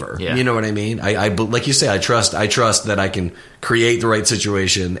be over. Yeah. You know what I mean? I like you say, I trust that I can create the right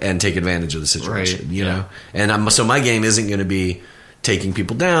situation and take advantage of the situation. You know, and so my game isn't going to be taking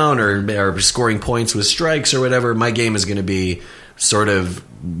people down or scoring points with strikes or whatever. My game is going to be sort of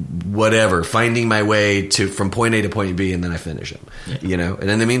whatever, finding my way from point A to point B, and then I finish him. And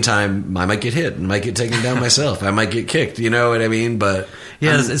in the meantime, I might get hit and might get taken down myself. I might get kicked. You know what I mean? But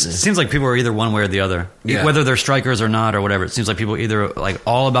it seems like people are either one way or the other, whether they're strikers or not or whatever. It seems like people either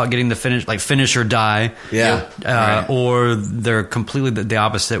all about getting the finish, finish or die, or they're completely the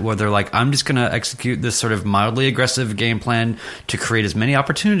opposite, where they're I'm just going to execute this sort of mildly aggressive game plan to create as many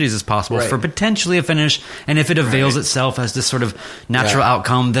opportunities as possible for potentially a finish, and if it avails itself as this sort of natural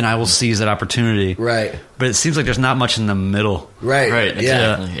outcome, then I will seize that opportunity. Right. But it seems like there's not much in the middle. Right.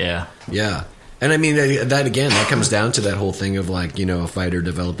 Exactly. Yeah. And I mean, that comes down to that whole thing of a fighter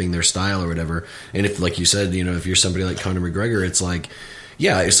developing their style or whatever. And if, like you said, if you're somebody like Conor McGregor, it's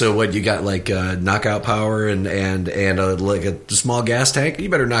so what, you got knockout power and a small gas tank, you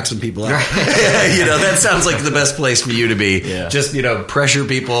better knock some people out. That sounds like the best place for you to be. Yeah. Just, pressure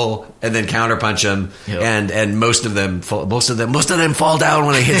people and then counterpunch them. Yep. And most of them fall down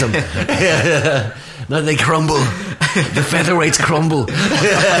when I hit them. No, they crumble. The featherweights crumble.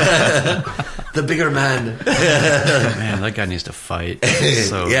 The bigger man. Man, that guy needs to fight.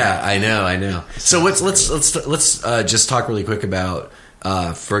 So. Yeah, I know. So let's just talk really quick about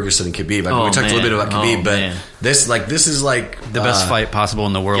Ferguson and Khabib. I mean, we talked a little bit about Khabib, but this is the best fight possible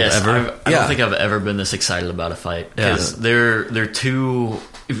in the world ever. I don't think I've ever been this excited about a fight, because they're two.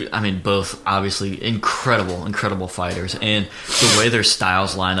 I mean, both obviously incredible fighters, and the way their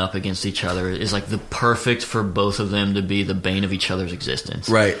styles line up against each other is the perfect for both of them to be the bane of each other's existence.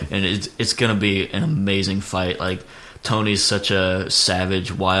 Right, and it's going to be an amazing fight. Tony's such a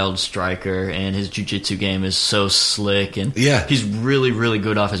savage, wild striker, and his jiu-jitsu game is so slick, and he's really, really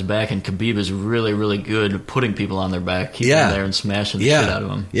good off his back, and Khabib is really, really good at putting people on their back, keeping them there and smashing the shit out of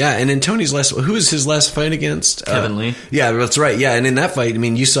them. Yeah, and in Tony's who was his last fight against? Kevin Lee. Yeah, that's right. Yeah, and in that fight, I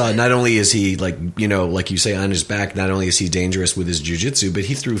mean, you saw not only is he, like you say, on his back, not only is he dangerous with his jiu-jitsu, but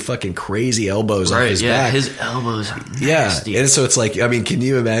he threw fucking crazy elbows off his back. His elbows are nasty. And so it's I mean, can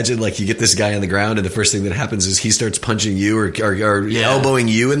you imagine, you get this guy on the ground, and the first thing that happens is he starts punching punching you or elbowing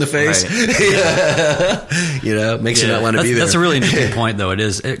you in the face. Right. You know, makes you not want to be there. That's a really interesting point, though. It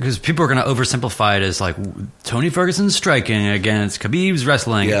is because people are going to oversimplify it as like Tony Ferguson's striking against Khabib's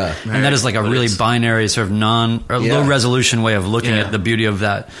wrestling, and that is like a really binary sort of low resolution way of looking at the beauty of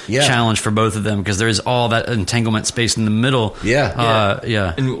that challenge for both of them, because there is all that entanglement space in the middle.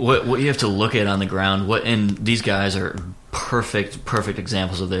 And what you have to look at on the ground, and these guys are perfect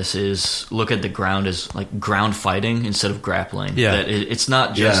examples of this, is look at the ground as like ground fighting instead of grappling. That it's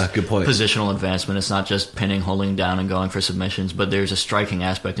not just positional advancement. It's not just pinning, holding down, and going for submissions, but there's a striking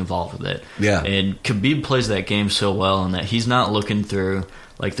aspect involved with it. And Khabib plays that game so well in that he's not looking through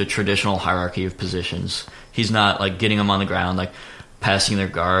like the traditional hierarchy of positions. He's not like getting them on the ground, like passing their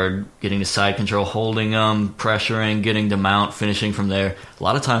guard, getting the side control, holding them, pressuring, getting the mount, finishing from there. A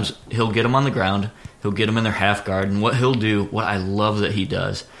lot of times he'll get them on the ground, he'll get them in their half guard, and what he'll do, what I love that he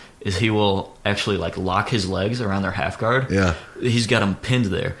does, is he will actually like lock his legs around their half guard. He's got them pinned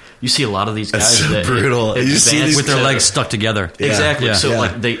there. You see a lot of these guys that brutal. You see with their legs stuck together. Exactly. So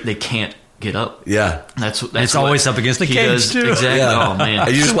like they can't get up. That's it's always up against the cage too. Exactly. Oh man,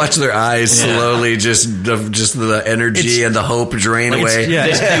 you just watch their eyes slowly, just the energy and the hope drain away.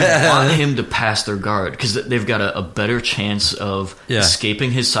 They want him to pass their guard because they've got a better chance of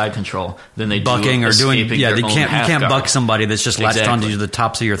escaping his side control than they bucking do or doing. Their You own can't buck somebody that's just latched onto the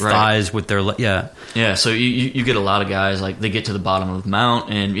tops of your thighs with their So you get a lot of guys like they get to the bottom of the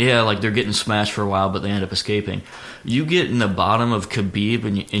mount and like they're getting smashed for a while, but they end up escaping. You get in the bottom of Khabib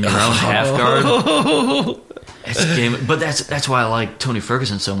in your own half guard. It's a game, but that's why I like Tony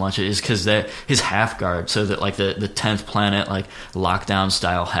Ferguson so much, is because that his half guard, so that like the 10th Planet like lockdown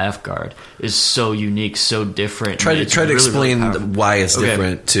style half guard is so unique, so different. Try to explain why it's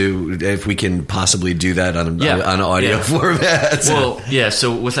different to, if we can possibly do that on audio format. Well,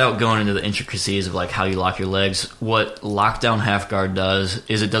 so without going into the intricacies of like how you lock your legs, what lockdown half guard does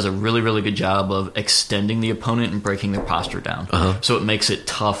is it does a really, really good job of extending the opponent and breaking their posture down. So it makes it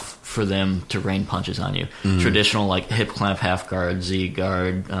tough for them to rain punches on you. Traditional like hip clamp half guard, Z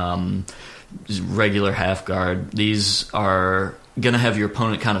guard, regular half guard, these are going to have your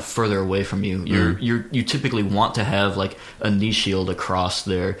opponent kind of further away from you. You typically want to have like a knee shield across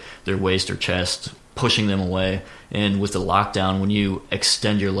their waist or chest, pushing them away. And with the lockdown, when you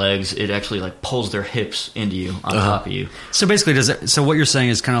extend your legs, it actually like pulls their hips into you on top of you. So basically, so what you're saying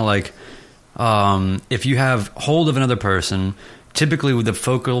is kind of like if you have hold of another person, typically with the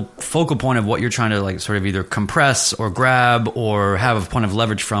focal point of what you're trying to like sort of either compress or grab or have a point of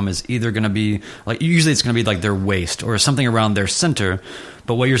leverage from is either going to be like, usually it's going to be like their waist or something around their center.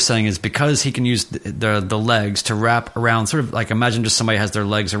 But what you're saying is because he can use the legs to wrap around, sort of like, imagine just somebody has their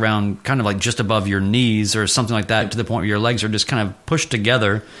legs around kind of like just above your knees or something like that, to the point where your legs are just kind of pushed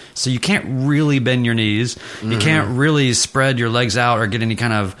together. So you can't really bend your knees. You can't really spread your legs out or get any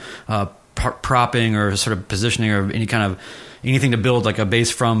kind of propping or sort of positioning or any kind of anything to build like a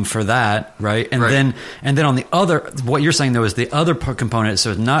base from for that, right? And then on the other, what you're saying though is the other component. So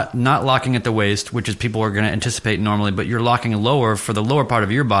it's not locking at the waist, which is people are going to anticipate normally, but you're locking lower for the lower part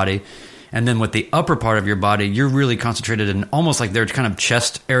of your body. And then with the upper part of your body, you're really concentrated in almost like their kind of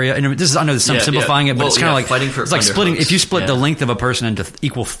chest area. And this is, I know this, I'm simplifying it, but it's kind of like fighting for, it's like splitting. If you split the length of a person into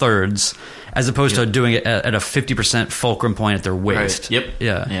equal thirds, as opposed to doing it at a 50% fulcrum point at their waist.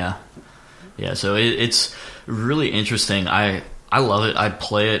 Yeah. So it's really interesting. I love it. I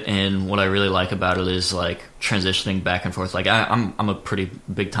play it, and what I really like about it is like transitioning back and forth. Like I'm a pretty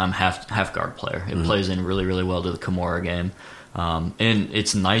big time half guard player. It plays in really, really well to the Kimura game, and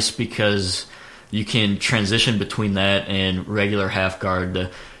it's nice because you can transition between that and regular half guard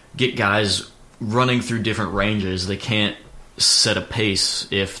to get guys running through different ranges. They can't set a pace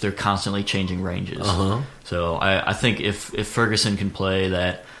if they're constantly changing ranges. So I think if Ferguson can play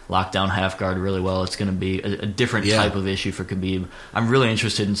that lockdown half guard really well, it's going to be a different type of issue for Khabib. I'm really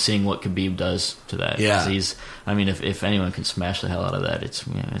interested in seeing what Khabib does to that. If anyone can smash the hell out of that, it's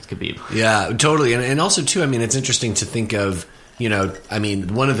Khabib. Yeah, totally. And also too, I mean, it's interesting to think of, you know, I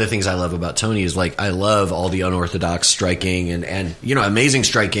mean, one of the things I love about Tony is like, I love all the unorthodox striking and you know, amazing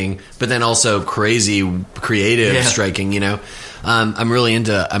striking, but then also crazy creative striking, you know. I'm really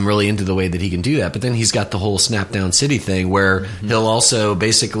into the way that he can do that, but then he's got the whole Snap Down City thing where he'll also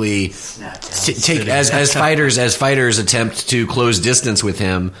basically take as fighters attempt to close distance with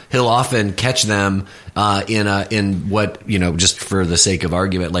him, he'll often catch them in what, you know, just for the sake of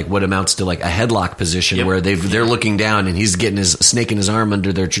argument, like what amounts to like a headlock position where they're looking down and he's getting snaking his arm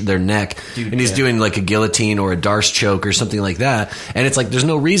under their neck, and he's doing like a guillotine or a Darce choke or something like that. And it's like there's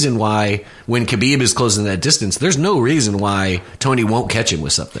no reason why when Khabib is closing that distance, there's no reason why Tony won't catch him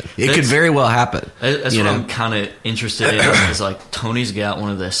with something. It could very well happen. That's what I'm kind of interested in. Is like Tony's got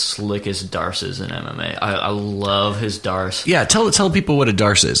one of the slickest darces in MMA. I love his darce. Yeah, tell people what a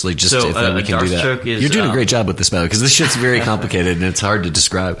darce is. Like, just if we can do that. You're doing a great job with this, by the way, because this shit's very complicated and it's hard to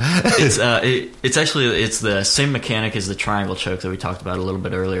describe. It's the same mechanic as the triangle choke that we talked about a little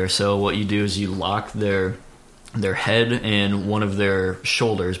bit earlier. So what you do is you lock their head and one of their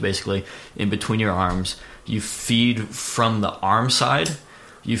shoulders, basically, in between your arms. You feed from the arm side.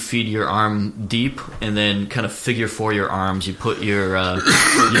 You feed your arm deep, and then kind of figure four your arms. You put your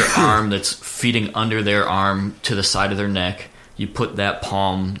arm that's feeding under their arm to the side of their neck. You put that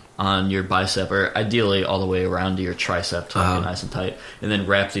palm on your bicep, or ideally all the way around to your tricep, to make it nice and tight, and then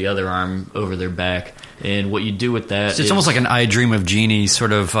wrap the other arm over their back. And what you do with that, it's almost like an I Dream of Jeannie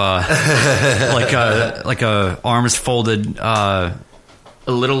sort of, like a arms folded.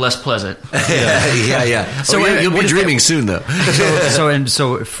 A little less pleasant. Yeah. So you'll be dreaming soon, though.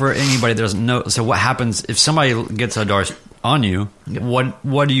 So for anybody that doesn't know, so what happens if somebody gets a darce on you?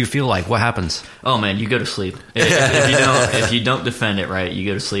 What do you feel like? What happens? Oh man, you go to sleep. If you don't defend it right, you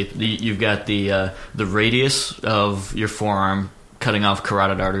go to sleep. You've got the radius of your forearm cutting off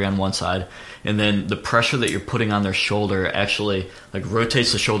carotid artery on one side, and then the pressure that you're putting on their shoulder actually like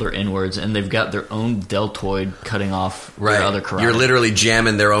rotates the shoulder inwards, and they've got their own deltoid cutting off their other carotid. You're literally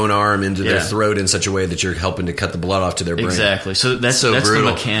jamming their own arm into their throat in such a way that you're helping to cut the blood off to their brain. Exactly. So that's the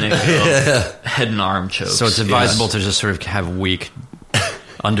mechanic of head and arm chokes. So it's advisable to just sort of have weak,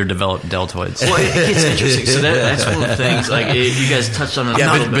 underdeveloped deltoids. Well, it gets interesting. So that's one of the things. Like you guys touched on it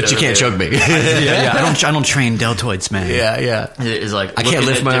a little bit. But you can't choke me. I don't train deltoids, man. Yeah. It's like I can't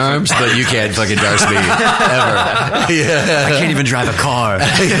lift my arms, but you can't fucking darce me ever. Yeah. I can't even drive a car,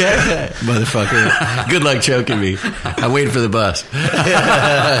 motherfucker. Good luck choking me. I'm waiting for the bus.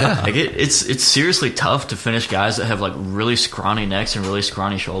 Like it's seriously tough to finish guys that have like really scrawny necks and really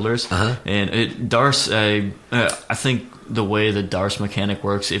scrawny shoulders. And darce, I think. The way the darce mechanic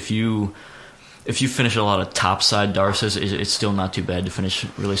works, if you finish a lot of topside darces, it's still not too bad to finish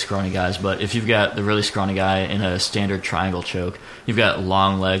really scrawny guys. But if you've got the really scrawny guy in a standard triangle choke, you've got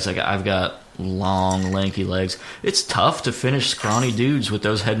long legs. Like I've got long, lanky legs. It's tough to finish scrawny dudes with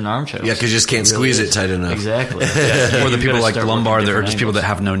those head and arm chokes. Yeah, because you just can't squeeze it tight enough. Exactly. Or the people like lumbar that are just people that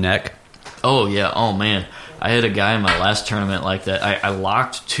have no neck. Oh yeah. Oh man. I had a guy in my last tournament like that. I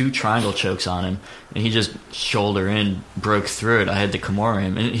locked 2 triangle chokes on him, and he just shoulder in broke through it. I had to Kimura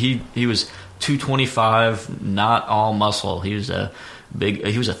him, and he was 225, not all muscle. He was a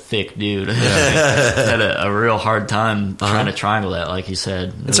thick dude. Had a real hard time trying to triangle that, like he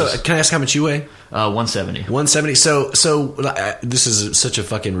said. So can I ask how much you weigh? 170. 170. So this is such a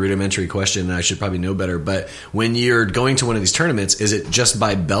fucking rudimentary question, and I should probably know better. But when you're going to one of these tournaments, is it just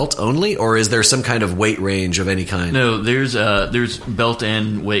by belt only, or is there some kind of weight range of any kind? No, there's belt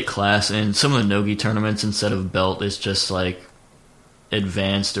and weight class, and some of the nogi tournaments instead of belt, it's just like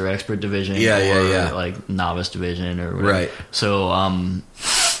advanced or expert division, or like novice division or whatever. Right. So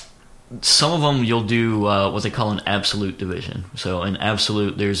some of them you'll do what they call an absolute division. So in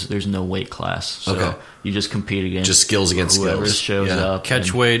absolute, there's no weight class. So you just compete against just skills against whoever skills. shows up.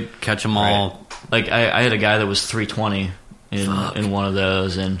 Catch weight, catch them all. Like I had a guy that was 320 in one of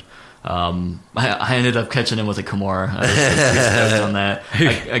those, and I ended up catching him with a Kimura. I was stoked on that.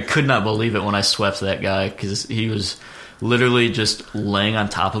 I could not believe it when I swept that guy because he was literally just laying on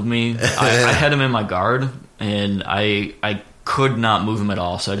top of me. I had him in my guard, and I could not move him at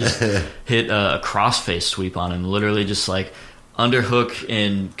all. So I just hit a crossface sweep on him, literally just like underhook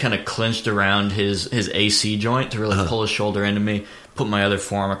and kind of clinched around his AC joint to really pull his shoulder into me, put my other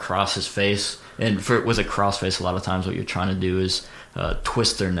forearm across his face. And with a crossface, a lot of times what you're trying to do is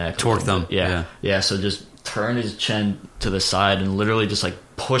twist their neck. Torque them. Yeah, so just turn his chin to the side and literally just like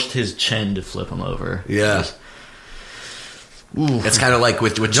pushed his chin to flip him over. Yeah. It's kind of like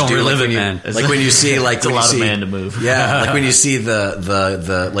what you do, like when you see like it's a lot of man to move. Yeah, like when you see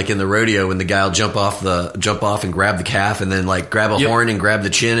the like in the rodeo when the guy will jump off and grab the calf and then like grab a horn and grab the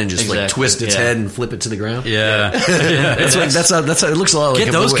chin and just like twist its head and flip it to the ground. Yeah, it's like that's how it looks a lot like.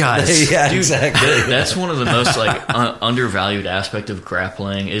 Get those guys. Yeah, dude, exactly. That's one of the most like undervalued aspect of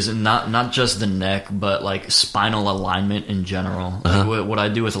grappling is not just the neck but like spinal alignment in general. Like what I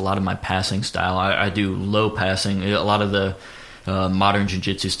do with a lot of my passing style, I do low passing. A lot of the modern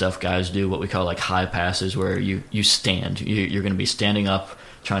jiu-jitsu stuff guys do what we call like high passes, where you stand. You're going to be standing up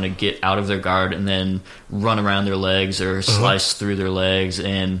trying to get out of their guard and then run around their legs or slice through their legs.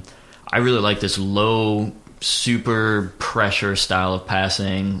 And I really like this low super pressure style of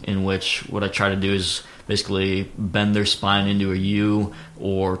passing, in which what I try to do is basically bend their spine into a U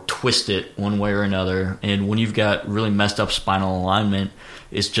or twist it one way or another. And when you've got really messed up spinal alignment,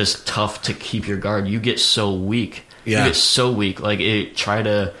 it's just tough to keep your guard. You get so weak. Yeah. You get so weak. Like, try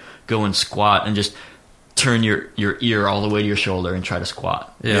to go and squat and just turn your ear all the way to your shoulder and try to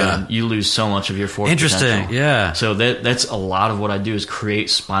squat. Yeah. You lose so much of your force Interesting. potential. Yeah. So that's a lot of what I do is create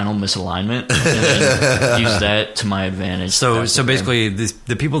spinal misalignment and then use that to my advantage. So That's the thing. basically,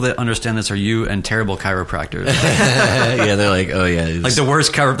 the people that understand this are you and terrible chiropractors. Yeah, they're like, oh yeah, Like the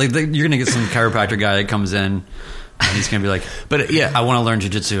worst chiropractor. You're gonna get some chiropractor guy that comes in, and he's gonna be like, but yeah, I want to learn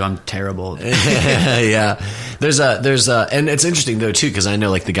jiu-jitsu. I'm terrible. yeah. There's and it's interesting though too, because I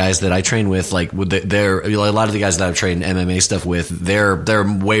know like the guys that I train with, like they're a lot of the guys that I've trained MMA stuff with, they're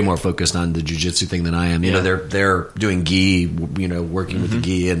way more focused on the jiu-jitsu thing than I am. You know, they're doing gi, you know, working with the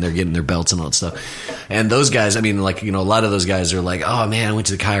gi, and they're getting their belts and all that stuff. And those guys, I mean, like, you know, a lot of those guys are like, oh man, I went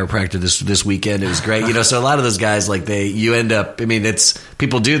to the chiropractor this weekend. It was great. You know, so a lot of those guys, like you end up, I mean, it's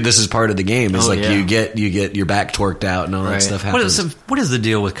people do, this is part of the game. It's you get your back torqued out and all that stuff happens. What is the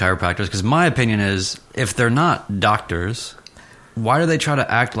deal with chiropractors? Because my opinion is, if they're not doctors, why do they try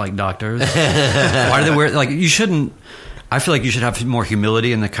to act like doctors? Why do they wear, like, you shouldn't, I feel like you should have more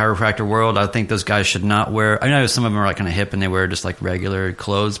humility in the chiropractor world. I think those guys should not wear, I know some of them are like kind of hip and they wear just like regular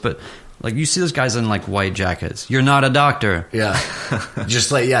clothes, but like you see those guys in like white jackets. You're not a doctor. Yeah.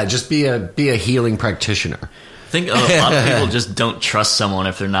 just be a healing practitioner. I think a lot of people just don't trust someone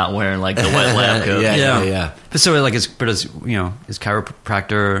if they're not wearing like the white lab coat. Yeah. But so like, is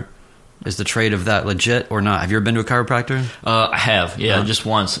chiropractor, is the trade of that legit or not? Have you ever been to a chiropractor? I have, just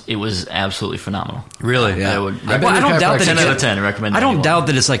once. It was absolutely phenomenal. Really? Yeah. I would. I don't doubt that 10 out of 10. I recommend. I don't anyone. doubt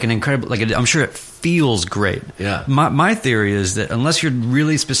that it's like an incredible. Like I'm sure it feels great. Yeah. My theory is that unless you're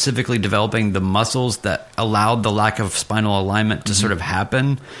really specifically developing the muscles that allowed the lack of spinal alignment to sort of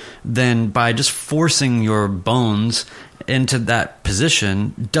happen, then by just forcing your bones into that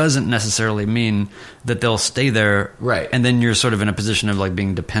position doesn't necessarily mean that they'll stay there. Right. And then you're sort of in a position of like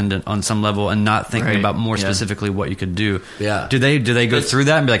being dependent on some level and not thinking Right. about more Yeah. specifically what you could do. Yeah. Do they go through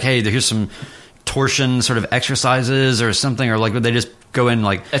that and be like, hey, here's some torsion sort of exercises or something, or like would they just go in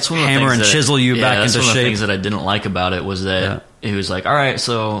like That's one of the hammer things and that- chisel you back that's into one of the shape? things that I didn't like about it was that it was like, all right,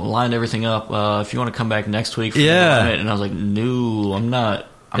 so line everything up. If you want to come back next week, for the alignment. And I was like, no, I'm not.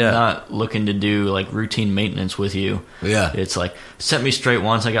 I'm not looking to do like routine maintenance with you. Yeah. It's like, set me straight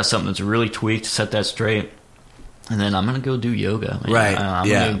once. I got something that's really tweaked, set that straight. And then I'm going to go do yoga. Man. Right. I'm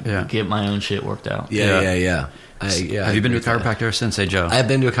going to get my own shit worked out. Yeah. Have you been to a chiropractor, Sensei Joe? I've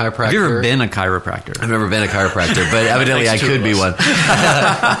been to a chiropractor. Have you ever been a chiropractor? I've never been a chiropractor, but evidently I could be one.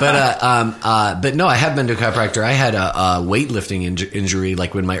 But no, I have been to a chiropractor. I had a weightlifting injury,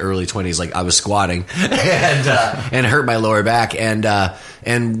 like in my early 20s. Like I was squatting and hurt my lower back, and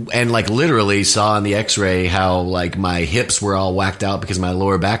like literally saw on the X-ray how like my hips were all whacked out because my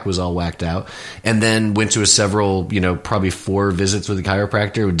lower back was all whacked out, and then went to several, probably 4 visits with a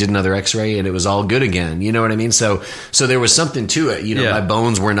chiropractor. Did another X-ray, and it was all good again. You know what I mean? So there was something to it. My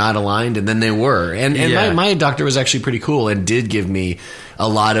bones were not aligned, and then they were. And my doctor was actually pretty cool and did give me a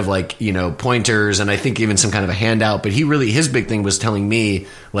lot of like, pointers, and I think even some kind of a handout. But his big thing was telling me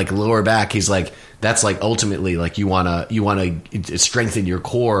like lower back. He's like, that's like ultimately like you want to strengthen your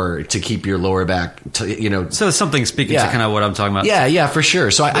core to keep your lower back So it's something speaking to kind of what I'm talking about. Yeah, for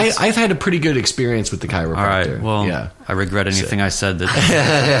sure. So I've had a pretty good experience with the chiropractor. All right. Well, I regret anything I said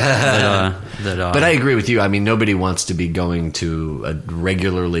that. But I agree with you. I mean, nobody wants to be going to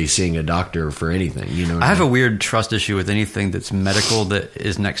regularly seeing a doctor for anything. I have a weird trust issue with anything that's medical that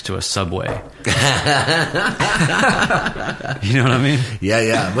is next to a subway. You know what I mean?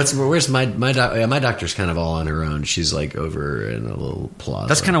 Yeah. Where's my doctor? My doctor's kind of all on her own. She's like over in a little plaza.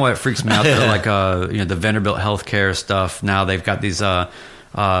 That's kind of why it freaks me out. Like the Vanderbilt healthcare stuff. Now they've got these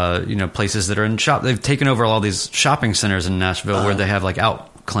places that are in shop. They've taken over all these shopping centers in Nashville where they have like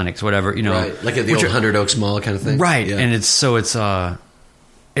out clinics, whatever. Right. Like at the old 100 Oaks Mall kind of thing. Right. Yeah. And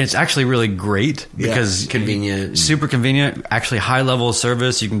it's actually really great because convenient, super convenient, actually high level of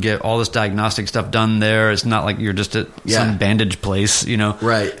service. You can get all this diagnostic stuff done there. It's not like you're just at some bandage place,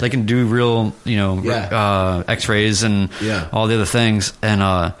 Right. They can do real, x-rays and all the other things.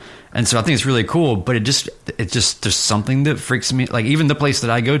 And so I think it's really cool, but it just there's something that freaks me. Like even the place that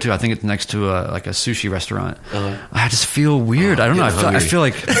I go to, I think it's next to a sushi restaurant. I just feel weird. I don't know. I feel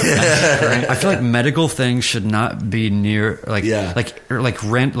like medical things should not be near like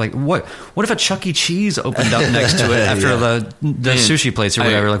rent. Like what if a Chuck E. Cheese opened up next to it after the sushi place or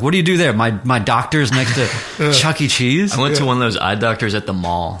whatever? Like what do you do there? My doctor's next to Chuck E. Cheese. I went to one of those eye doctors at the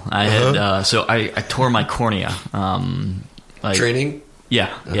mall. I had so I tore my cornea. Training.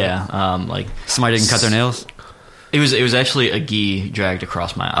 Yeah. Like Somebody didn't cut their nails. it was actually a gi dragged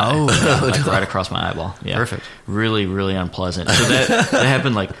across my eye. Oh. like right across my eyeball. Yeah, Perfect. Really, really unpleasant. So that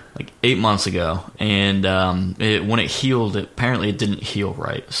happened like 8 months ago, and when it healed, apparently it didn't heal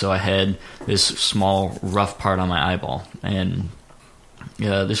right. So I had this small rough part on my eyeball, and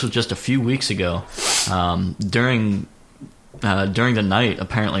this was just a few weeks ago. During the night,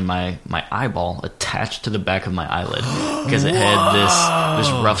 apparently my eyeball attached to the back of my eyelid because it had this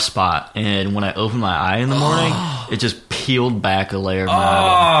rough spot. And when I opened my eye in the morning, it just peeled back a layer of my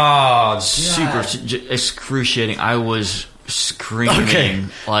eyeball. Super excruciating. I was screaming. Okay.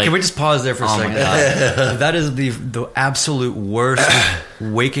 Like, can we just pause there for a oh second? my God. That is the absolute worst.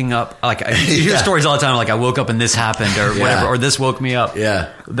 Waking up, like you hear stories all the time, like I woke up and this happened, or whatever, or this woke me up.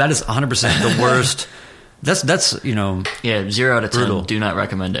 Yeah. That is 100% the worst. That's 0 out of 10. Brutal. Do not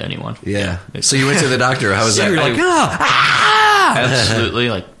recommend to anyone. Yeah. So you went to the doctor. How was So that? you're like, Absolutely,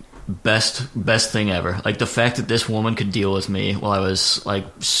 like best thing ever. Like the fact that this woman could deal with me while I was like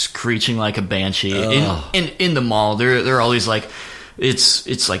screeching like a banshee in the mall. There are all these like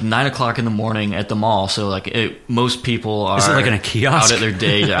it's like 9 o'clock in the morning at the mall. So like most people are Is it like in a kiosk? out at their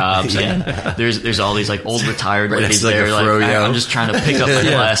day jobs, and there's all these like old retired Right, ladies it's like there. a Like froyo. I'm just trying to pick up my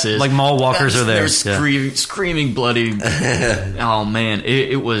glasses. like mall walkers are there. They're screaming bloody. Oh man,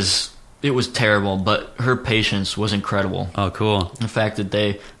 it was terrible. But her patience was incredible. Oh, cool. The fact that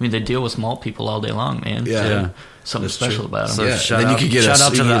they deal with small people all day long, man. Yeah. Yeah. Something That's special true. about them. So Yeah. shout Then out, you could get shout a- out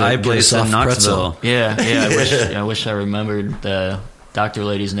to you the get a- eye get a place in soft Knoxville. pretzel. Yeah. I wish I remembered the doctor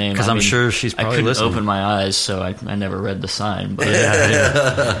lady's name. 'Cause I'm sure she's probably I couldn't listening. open my eyes, so I never read the sign. But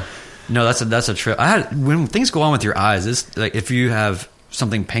No, that's a trip. I had when things go on with your eyes. It's like if you have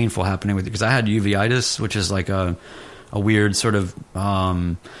something painful happening with you, because I had uveitis, which is like a weird sort of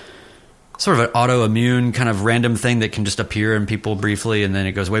an autoimmune kind of random thing that can just appear in people briefly and then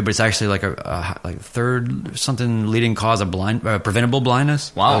it goes away. But it's actually like a third something leading cause of preventable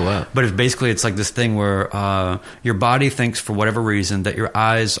blindness. wow. Oh, wow. But it's like this thing where your body thinks for whatever reason that your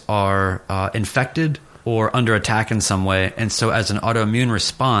eyes are infected or under attack in some way. And so as an autoimmune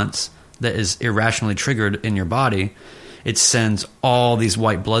response that is irrationally triggered in your body, it sends all these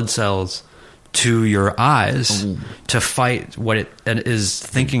white blood cells to your eyes to fight what it is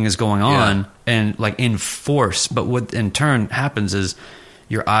thinking is going on and like in force. But what in turn happens is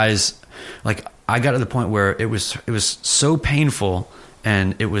your eyes, like I got to the point where it was so painful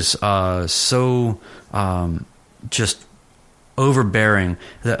and it was so just overbearing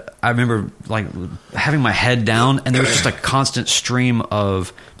that I remember like having my head down and there was just a constant stream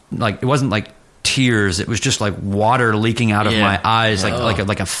of like, it wasn't like tears, it was just like water leaking out of my eyes like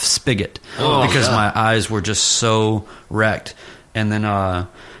a spigot because my eyes were just so wrecked. And then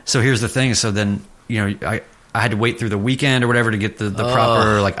so here's the thing, so then I had to wait through the weekend or whatever to get the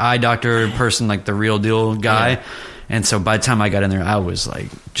proper like eye doctor person, like the real deal guy. And so by the time I got in there, I was like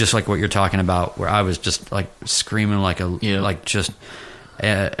just like what you're talking about, where I was just like screaming like like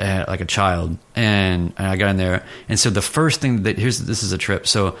a child. And I got in there, and so the first thing this is a trip.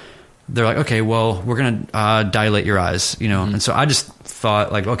 So they're like, okay, well, we're going to dilate your eyes, Mm-hmm. And so I just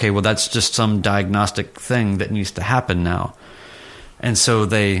thought like, okay, well, that's just some diagnostic thing that needs to happen now. And so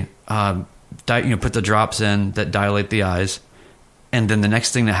they, put the drops in that dilate the eyes. And then the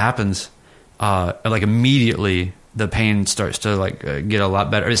next thing that happens, like immediately the pain starts to like get a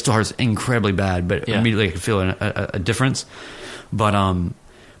lot better. It still hurts incredibly bad, but immediately I can feel a difference.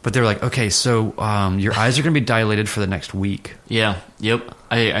 But they're like, okay, so your eyes are going to be dilated for the next week. Yeah. Yep.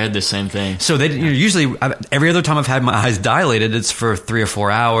 I had the same thing. So they usually every other time I've had my eyes dilated, it's for 3 or 4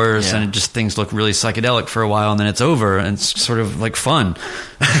 hours, and things look really psychedelic for a while, and then it's over, and it's sort of like fun.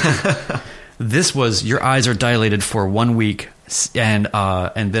 This was your eyes are dilated for 1 week, and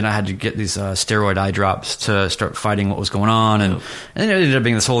then I had to get these steroid eye drops to start fighting what was going on, and then it ended up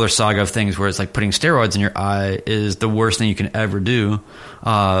being this whole other saga of things where it's like putting steroids in your eye is the worst thing you can ever do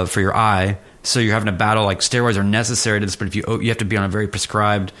for your eye. So you're having to battle, like steroids are necessary to this, but if you have to be on a very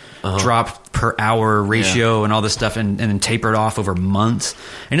prescribed drop per hour ratio and all this stuff and then taper it off over months.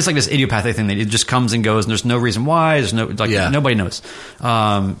 And it's like this idiopathic thing that it just comes and goes and there's no reason why. There's nobody knows.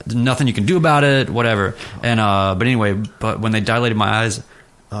 Nothing you can do about it, whatever. And, but anyway, when they dilated my eyes,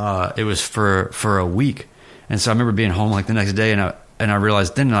 it was for a week. And so I remember being home like the next day and I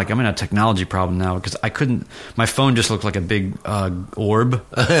realized then like I'm in a technology problem now because my phone just looked like a big orb,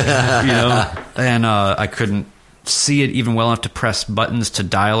 and I couldn't see it even well enough to press buttons to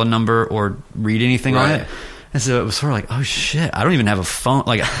dial a number or read anything on it. And so it was sort of like, oh shit, I don't even have a phone.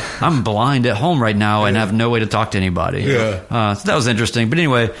 Like, I'm blind at home right now and have no way to talk to anybody. Yeah. So that was interesting. But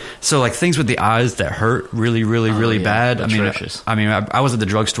anyway, so like things with the eyes that hurt really, really, really bad. Atrocious. I was at the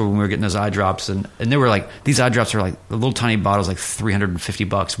drugstore when we were getting those eye drops, and they were like, these eye drops are like the little tiny bottles, like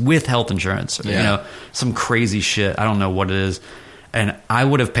 $350 with health insurance. Yeah. You know, some crazy shit. I don't know what it is. And I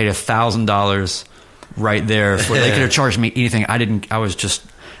would have paid $1,000 right there. They could have charged me anything.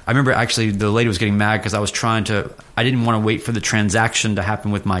 I remember actually the lady was getting mad because I didn't want to wait for the transaction to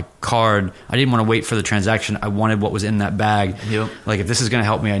happen with my card. I didn't want to wait for the transaction. I wanted what was in that bag. Yep. Like, if this is going to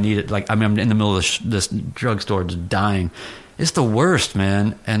help me, I need it. Like, I'm in the middle of this drugstore just dying. It's the worst,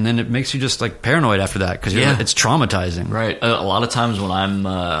 man. And then it makes you just like paranoid after that because it's traumatizing. Right. A lot of times when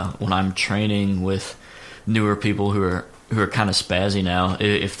I'm training with newer people who are kind of spazzy now,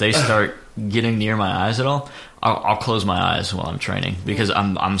 if they start getting near my eyes at all, I'll close my eyes while I'm training because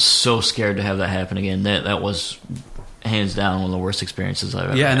I'm so scared to have that happen again. That was hands down one of the worst experiences I've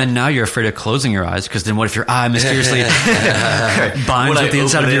ever had. And then now you're afraid of closing your eyes because then what if your eye mysteriously binds with the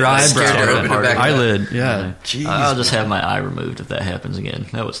inside of your eyelid? Yeah. I'll just have my eye removed if that happens again.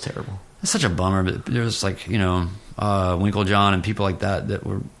 That was terrible. It's such a bummer. But there was like, Winklejohn and people like that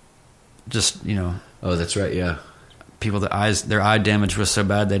were just, Oh, that's right. Yeah. People their eye damage was so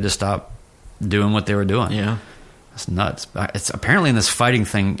bad they just stopped doing what they were doing. Yeah. It's nuts. It's apparently in this fighting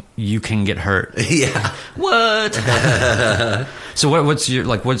thing you can get hurt. Yeah. What? So do you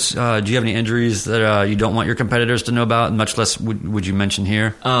have any injuries that you don't want your competitors to know about? Much less would you mention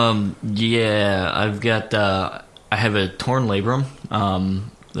here? Yeah, I've got I have a torn labrum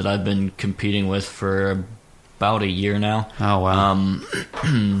that I've been competing with for about a year now. Oh wow.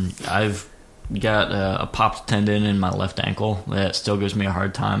 I've got a popped tendon in my left ankle that still gives me a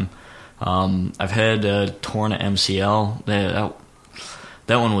hard time. I've had a torn MCL.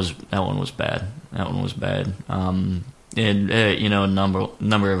 That one was bad. That one was bad. And a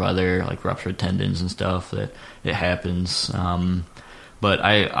number of other like ruptured tendons and stuff that it happens. But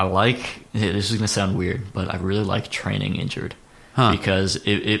I like. This is gonna sound weird, but I really like training injured because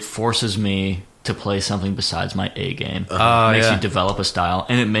it forces me to play something besides my A game. It makes you develop a style,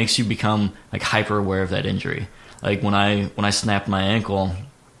 and it makes you become like hyper aware of that injury. Like when I snapped my ankle,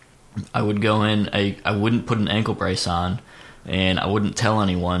 I would go in, I wouldn't put an ankle brace on, and I wouldn't tell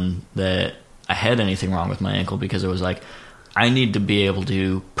anyone that I had anything wrong with my ankle because it was like, I need to be able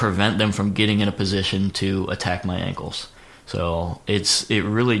to prevent them from getting in a position to attack my ankles. So it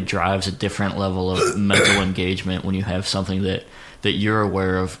really drives a different level of mental engagement when you have something that you're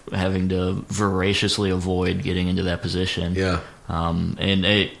aware of having to voraciously avoid getting into that position. Yeah.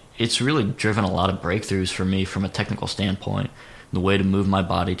 And it's really driven a lot of breakthroughs for me from a technical standpoint. The way to move my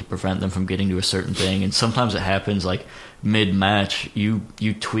body to prevent them from getting to a certain thing. And sometimes it happens like mid-match, you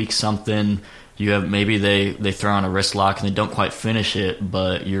tweak something, you have maybe they throw on a wrist lock and they don't quite finish it,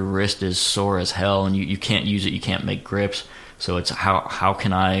 but your wrist is sore as hell and you can't use it, you can't make grips. So it's how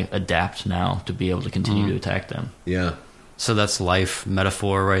can I adapt now to be able to continue to attack them? Yeah. So that's life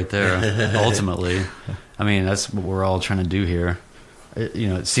metaphor right there. Ultimately, I mean, that's what we're all trying to do here.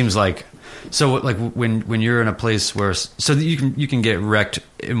 It seems like, so like when you're in a place where, so that you can get wrecked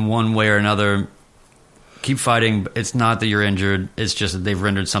in one way or another, keep fighting. It's not that you're injured. It's just that they've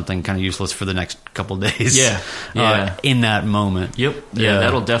rendered something kind of useless for the next couple of days. Yeah. In that moment. Yep. Yeah.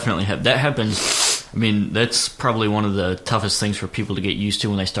 That'll definitely happen. That happens. I mean, that's probably one of the toughest things for people to get used to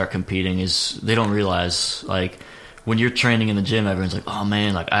when they start competing is they don't realize, like, when you're training in the gym, everyone's like, "Oh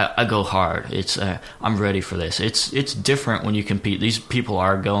man, like I go hard. It's I'm ready for this." It's different when you compete. These people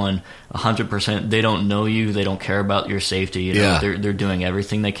are going 100%. They don't know you. They don't care about your safety. They're doing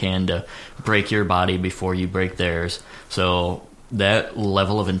everything they can to break your body before you break theirs. So that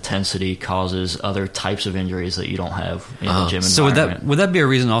level of intensity causes other types of injuries that you don't have in the gym environment. So would that be a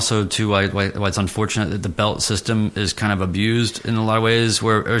reason also too why it's unfortunate that the belt system is kind of abused in a lot of ways,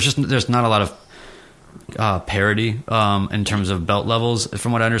 where there's not a lot of parity in terms of belt levels,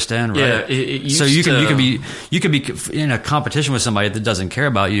 from what I understand, right? Yeah, so you could be in a competition with somebody that doesn't care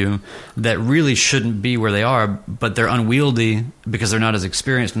about you, that really shouldn't be where they are, but they're unwieldy because they're not as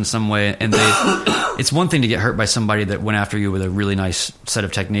experienced in some way, and it's one thing to get hurt by somebody that went after you with a really nice set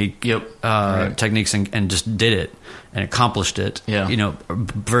of techniques and just did it and accomplished it,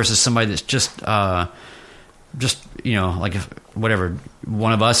 versus somebody that's just like whatever,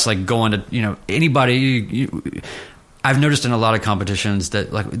 one of us, like going to anybody. I've noticed in a lot of competitions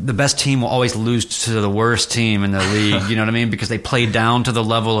that like the best team will always lose to the worst team in the league. You know what I mean? Because they play down to the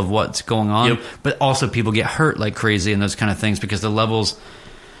level of what's going on. But also people get hurt like crazy and those kind of things because the levels.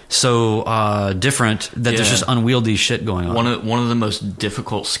 so different that there's just unwieldy shit going on. One of the most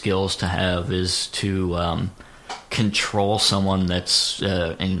difficult skills to have is to control someone that's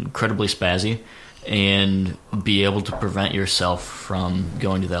incredibly spazzy and be able to prevent yourself from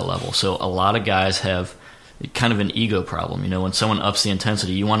going to that level. So a lot of guys have kind of an ego problem. When someone ups the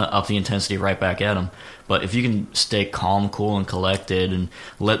intensity, you want to up the intensity right back at them. But if you can stay calm, cool, and collected and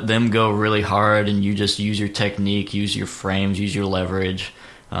let them go really hard and you just use your technique, use your frames, use your leverage,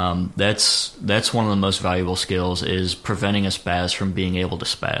 that's one of the most valuable skills, is preventing a spaz from being able to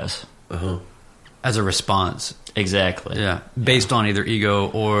spaz. Uh-huh. As a response. Exactly. Yeah. Based on either ego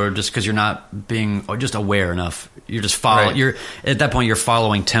or just because you're not being just aware enough. You're just following. Right. You're at that point. You're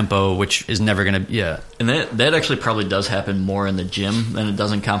following tempo, which is never going to. Yeah. And that actually probably does happen more in the gym than it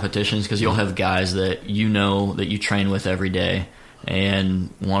does in competitions, because you'll have guys that that you train with every day,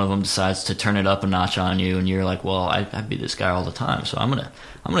 and one of them decides to turn it up a notch on you, and you're like, well, I beat this guy all the time, so I'm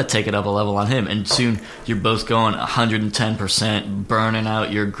gonna take it up a level on him, and soon you're both going 110%, burning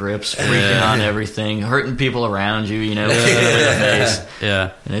out your grips, freaking on everything, hurting people around you, in the face.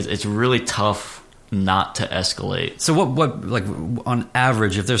 Yeah, and it's really tough not to escalate. So what like on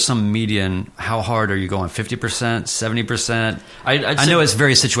average, if there's some median, how hard are you going? 50%, 70%? I know it's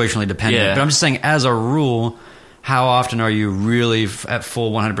very situationally dependent, but I'm just saying as a rule, how often are you really at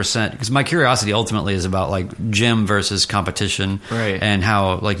full 100%? Because my curiosity ultimately is about like gym versus competition, right? And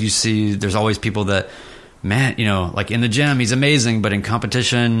how like you see, there's always people that, man, like in the gym he's amazing, but in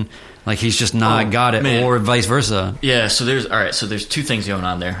competition, like he's just not got it, or vice versa. Yeah. So there's two things going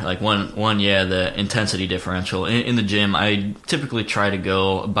on there. Like one, the intensity differential in the gym. I typically try to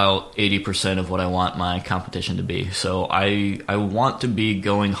go about 80% of what I want my competition to be. So I want to be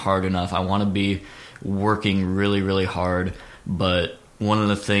going hard enough. I want to be working really, really hard, but one of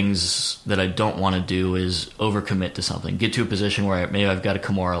the things that I don't want to do is overcommit to something. Get to a position where maybe I've got a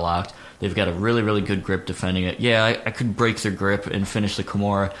Kimura locked. They've got a really, really good grip defending it. Yeah, I could break their grip and finish the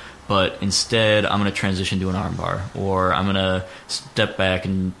Kimura, but instead I'm going to transition to an armbar, or I'm going to step back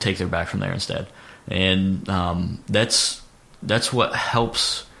and take their back from there instead. And that's what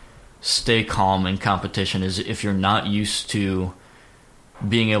helps stay calm in competition, is if you're not used to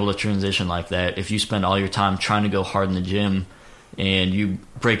being able to transition like that, if you spend all your time trying to go hard in the gym and you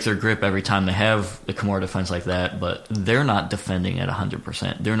break their grip every time they have the Kimura defense like that, but they're not defending at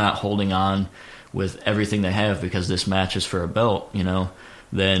 100%. They're not holding on with everything they have because this match is for a belt,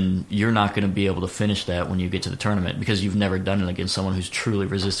 then you're not going to be able to finish that when you get to the tournament, because you've never done it against someone who's truly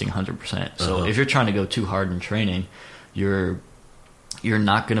resisting 100%. So if you're trying to go too hard in training, you're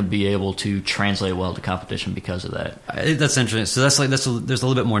not going to be able to translate well to competition because of that. That's interesting. So there's a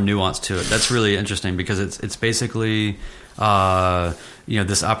little bit more nuance to it. That's really interesting, because it's basically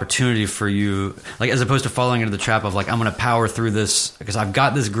this opportunity for you, like, as opposed to falling into the trap of like, I'm going to power through this because I've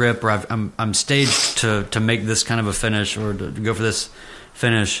got this grip, or I'm staged to make this kind of a finish, or to go for this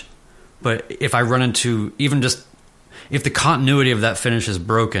finish. But if I run into, even just if the continuity of that finish is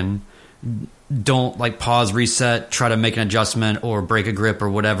broken, don't like pause, reset, try to make an adjustment or break a grip or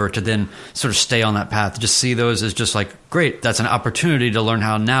whatever to then sort of stay on that path. Just see those as just like, great, that's an opportunity to learn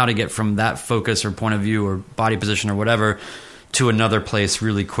how now to get from that focus or point of view or body position or whatever to another place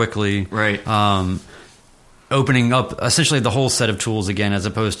really quickly. Right. Opening up essentially the whole set of tools again, as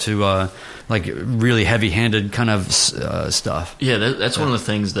opposed to like really heavy-handed kind of stuff. Yeah, that's one of the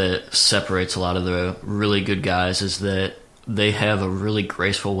things that separates a lot of the really good guys, is that they have a really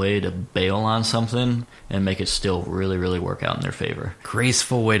graceful way to bail on something and make it still really, really work out in their favor.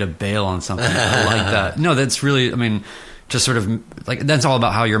 Graceful way to bail on something. I like that. No, that's really, just sort of like, that's all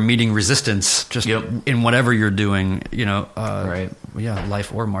about how you're meeting resistance just in whatever you're doing, right. Yeah,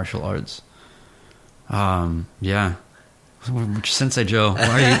 life or martial arts. Yeah. Sensei Joe,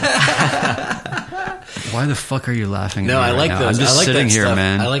 why the fuck are you laughing at me I like right now? those. I'm just sitting here, stuff,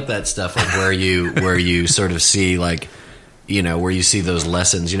 man. I like that stuff of where you sort of see like, where you see those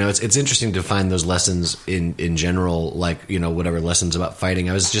lessons. It's interesting to find those lessons in general, like, whatever lessons about fighting.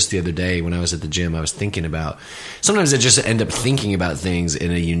 I was just the other day when I was at the gym, I was thinking about, sometimes I just end up thinking about things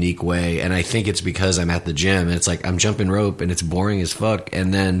in a unique way. And I think it's because I'm at the gym and it's like, I'm jumping rope and it's boring as fuck.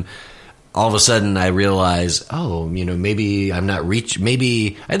 And then all of a sudden I realize, maybe I'm not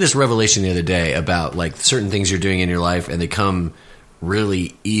maybe I had this revelation the other day about like certain things you're doing in your life and they come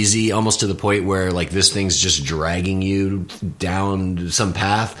really easy, almost to the point where like this thing's just dragging you down some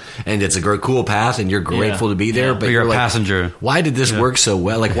path, and it's a cool path, and you're grateful to be there, but you're a like, passenger. why did this work so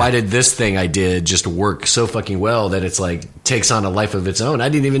well? Like, why did this thing I did just work so fucking well that it's like takes on a life of its own?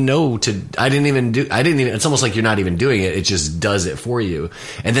 It's almost like you're not even doing it. It just does it for you.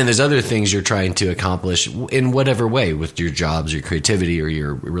 And then there's other things you're trying to accomplish in whatever way, with your jobs, your creativity, or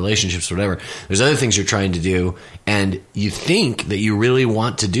your relationships, or whatever. There's other things you're trying to do, and you think that you really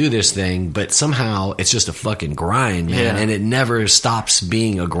want to do this thing, but somehow it's just a fucking grind, man, and it never stops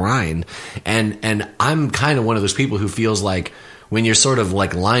being a grind. And I'm kind of one of those people who feels like when you're sort of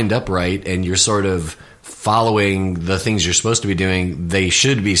like lined up right and you're sort of following the things you're supposed to be doing, they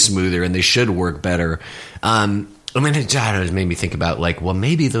should be smoother and they should work better. I mean, it made me think about like, well,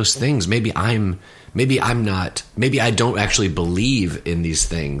 maybe those things, maybe I don't actually believe in these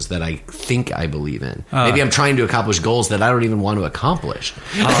things that I think I believe in. Maybe I'm trying to accomplish goals that I don't even want to accomplish.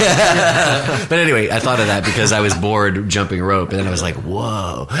 But anyway, I thought of that because I was bored jumping rope, and then I was like,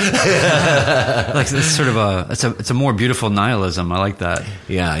 whoa. Like it's sort of it's a more beautiful nihilism. I like that.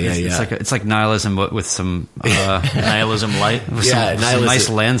 Yeah. It's like nihilism, but with some nihilism light. With some nice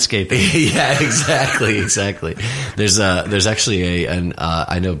landscaping. Yeah, exactly. There's actually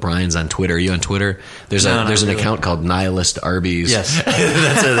I know Brian's on Twitter. Are you on Twitter? There's an account called Nihilist Arby's. Yes.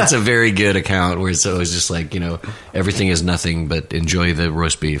 that's a very good account where it's always just like, everything is nothing but enjoy the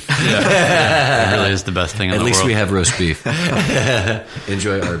roast beef. Yeah. It really is the best thing in the world. At least we have roast beef.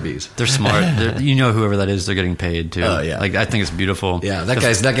 Enjoy Arby's. They're smart. Whoever that is, they're getting paid too. Oh, yeah. Like, I think it's beautiful. Yeah, that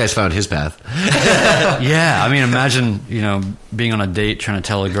guy's found his path. Yeah, I mean, imagine, being on a date trying to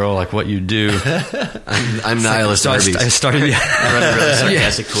tell a girl like what you do. I'm Nihilist Arby's. I started I run a really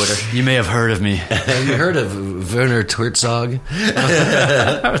sarcastic Twitter. You may have heard of me. Have you heard of Werner Twertzog?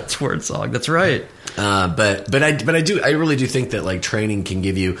 Twertzog, that's right. But I really do think that like training can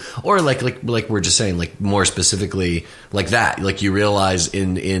give you, or like we're just saying, like more specifically like that, like you realize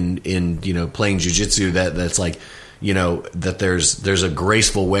in playing jujitsu that's like, that there's a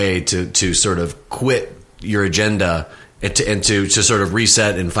graceful way to sort of quit your agenda and to sort of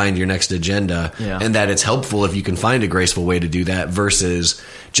reset and find your next agenda, and that it's helpful if you can find a graceful way to do that versus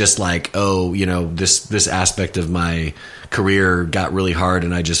just like, this aspect of my career got really hard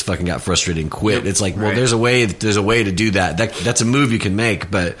and I just fucking got frustrated and quit. It's like, well, there's a way to do that. That's a move you can make,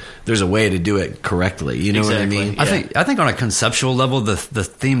 but there's a way to do it correctly. You know what I mean? Yeah. I think on a conceptual level, the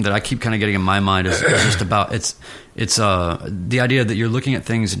theme that I keep kind of getting in my mind is just about it's the idea that you're looking at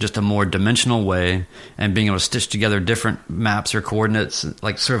things in just a more dimensional way and being able to stitch together different maps or coordinates,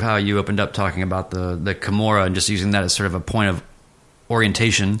 like sort of how you opened up talking about the Kimura and just using that as sort of a point of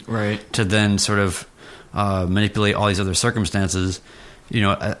orientation, right, to then sort of manipulate all these other circumstances.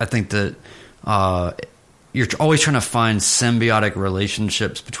 I think that you're always trying to find symbiotic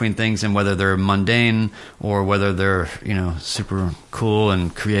relationships between things, and whether they're mundane or whether they're super cool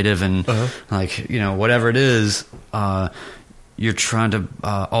and creative and whatever it is, you're trying to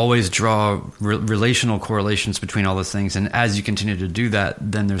always draw relational correlations between all those things. And as you continue to do that,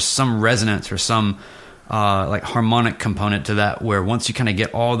 then there's some resonance or some like harmonic component to that, where once you kind of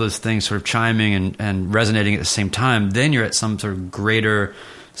get all those things sort of chiming and resonating at the same time, then you're at some sort of greater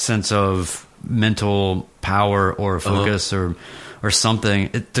sense of mental power or focus or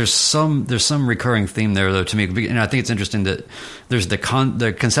something. There's some recurring theme there, though, to me. And I think it's interesting that there's the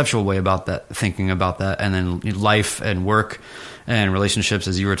conceptual way about that, thinking about that, and then life and work and relationships,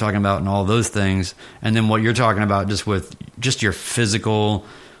 as you were talking about, and all those things, and then what you're talking about just with just your physical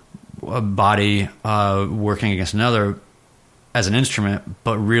body working against another as an instrument,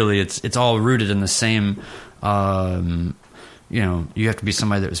 but really it's all rooted in the same. You have to be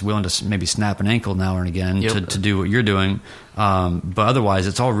somebody that is willing to maybe snap an ankle now and again to do what you're doing, but otherwise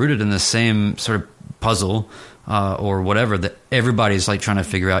it's all rooted in the same sort of puzzle or whatever that everybody's like trying to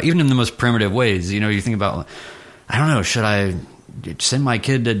figure out, even in the most primitive ways. You think about, I don't know, should I send my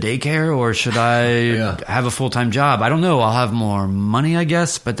kid to daycare or should I have a full-time job? I don't know. I'll have more money, I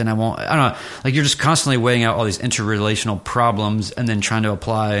guess, but then I won't. I don't know. Like, you're just constantly weighing out all these interrelational problems and then trying to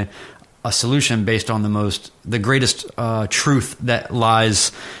apply a solution based on the greatest truth that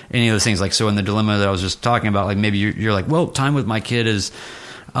lies in any of those things. Like, so in the dilemma that I was just talking about, like maybe you're like, well, time with my kid is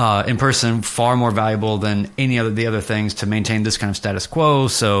in person far more valuable than any of the other things to maintain this kind of status quo.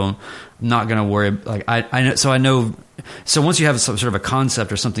 So I'm not going to worry. Like I know. So once you have some sort of a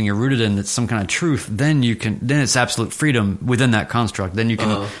concept or something you're rooted in that's some kind of truth, then it's absolute freedom within that construct. Then you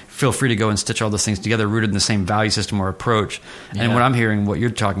can feel free to go and stitch all those things together, rooted in the same value system or approach. Yeah. And what I'm hearing, what you're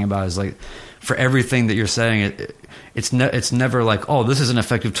talking about, is like, for everything that you're saying, it's never like, oh, this is an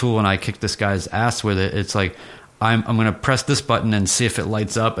effective tool and I kicked this guy's ass with it. It's like, I'm going to press this button and see if it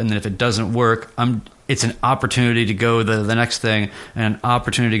lights up, and then if it doesn't work, it's an opportunity to go the next thing, and an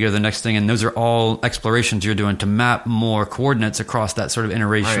opportunity to go to the next thing, and those are all explorations you're doing to map more coordinates across that sort of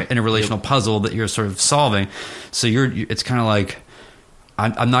interrelational puzzle that you're sort of solving. So it's kind of like,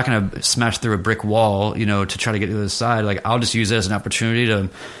 I'm not going to smash through a brick wall, to try to get to the other side. Like, I'll just use it as an opportunity to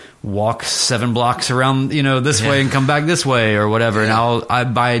walk 7 blocks around, this way and come back this way or whatever. Yeah.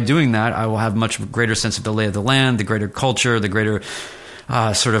 And by doing that, I will have much greater sense of the lay of the land, the greater culture, the greater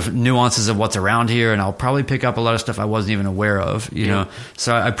sort of nuances of what's around here. And I'll probably pick up a lot of stuff I wasn't even aware of, you know?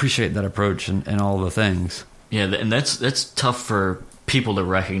 So I appreciate that approach and all the things. Yeah. And that's tough for people to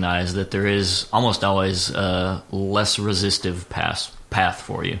recognize, that there is almost always a less resistive path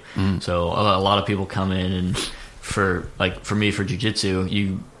for you. So a lot of people come in, and for me, for jiu-jitsu,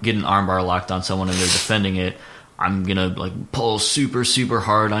 you get an armbar locked on someone and they're defending it. I'm gonna pull super, super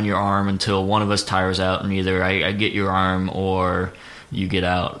hard on your arm until one of us tires out, and either I get your arm or you get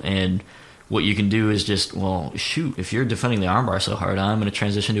out. And what you can do is just, well, shoot, if you're defending the armbar so hard, I'm going to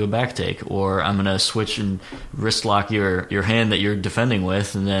transition to a back take, or I'm going to switch and wrist lock your hand that you're defending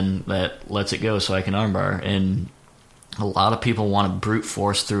with, and then that lets it go so I can armbar. And a lot of people want to brute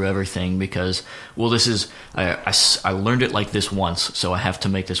force through everything because, well, this is, I learned it like this once, so I have to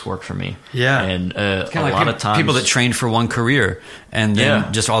make this work for me. Yeah. And a lot of times, people that trained for one career, and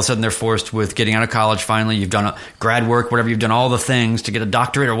then just all of a sudden they're forced with getting out of college. Finally, you've done grad work, whatever, you've done all the things to get a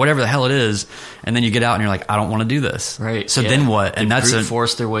doctorate or whatever the hell it is, and then you get out and you're like, I don't want to do this. Right. So then what? And that's brute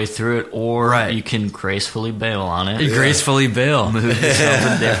force their way through it, or you can gracefully bail on it. Gracefully bail. Move to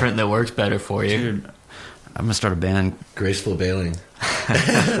something different that works better for you. Dude, I'm gonna start a band. Graceful bailing.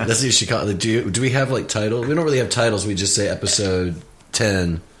 That's what you should call it. Do we have titles? We don't really have titles. We just say episode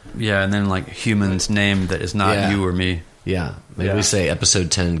 10. Yeah, and then humans name that is not you or me. Yeah, maybe we say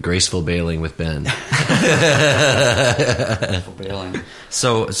episode 10, Graceful Bailing with Ben. Graceful bailing.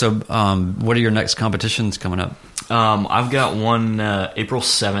 So, what are your next competitions coming up? I've got one April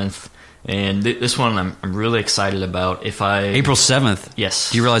 7th. And this one I'm really excited about. April 7th?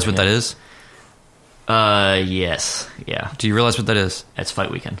 Yes. Do you realize what that is? Yes. Yeah. Do you realize what that is? That's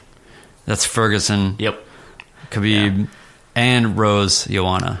fight weekend. That's Ferguson. Yep. Khabib and Rose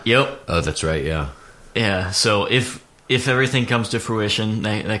Joanna. Yep. Oh, that's right, yeah. Yeah, so if everything comes to fruition,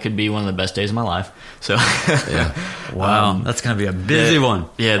 that could be one of the best days of my life. So Wow, that's going to be a busy one.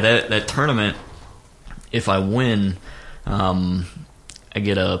 Yeah, that tournament, if I win, I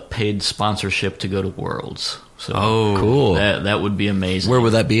get a paid sponsorship to go to Worlds. So cool. That would be amazing. Where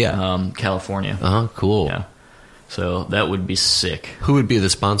would that be at? California. Cool. Yeah. So that would be sick. Who would be the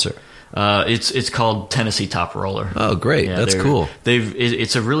sponsor? It's called Tennessee Top Roller. Oh, great. Yeah, that's cool.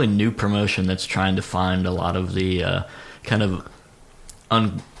 It's a really new promotion that's trying to find a lot of the kind of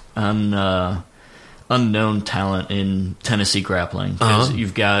unknown talent in Tennessee grappling. Because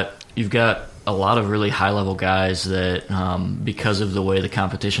you've got a lot of really high level guys that because of the way the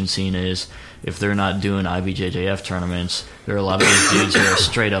competition scene is, if they're not doing IBJJF tournaments, there are a lot of these dudes who are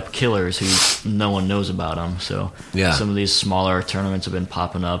straight up killers who no one knows about them. So some of these smaller tournaments have been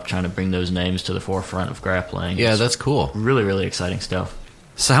popping up, trying to bring those names to the forefront of grappling. Yeah, that's cool. Really, really exciting stuff.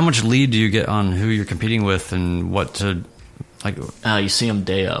 So how much lead do you get on who you're competing with and what to you see them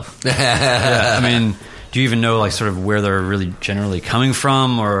day of. Yeah, I mean, do you even know sort of where they're really generally coming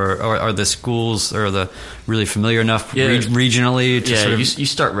from, or are the schools or the really familiar enough regionally to sort of... you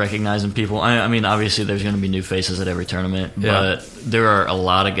start recognizing people. I mean, obviously there's going to be new faces at every tournament, but there are a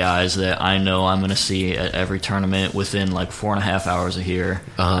lot of guys that I know I'm going to see at every tournament within 4.5 hours of here.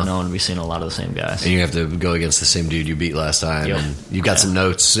 I know I'm going to be seeing a lot of the same guys. And you have to go against the same dude you beat last time. Yep. And you got some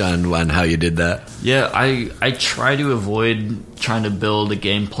notes on how you did that? Yeah, I try to avoid trying to build a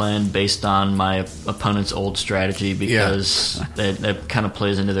game plan based on my opponent's old strategy because that kind of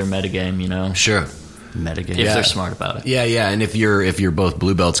plays into their metagame, you know? Sure. Metagame. If they're smart about it. Yeah, and if you're both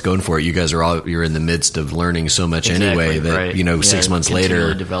blue belts going for it, you guys you're in the midst of learning so much anyway that 6 months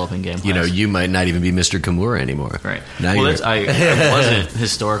later, developing game plans. You might not even be Mr. Kimura anymore. Right. Now I wasn't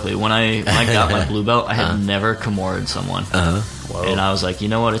historically. When I got my blue belt, I had never Kimura'd someone. And I was like, you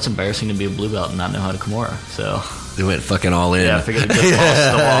know what? It's embarrassing to be a blue belt and not know how to Kimura. So they went fucking all in. Yeah, I figured I'd just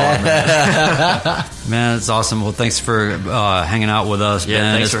lost the wall. Man, it's awesome. Well, thanks for hanging out with us. Yeah,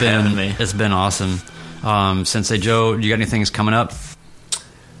 Ben. thanks for having me. It's been awesome. Sensei Joe, you got anything coming up?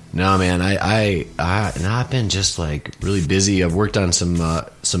 No, man. I've been just really busy. I've worked on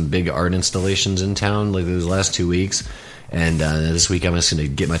some big art installations in town those last 2 weeks, And this week I'm just going to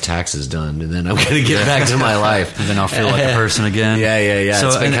get my taxes done, and then I'm going to get back to my life. And then I'll feel like a person again. Yeah. So,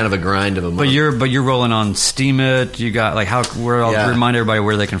 it's been kind of a grind of a month. But you're rolling on Steemit. You got like remind everybody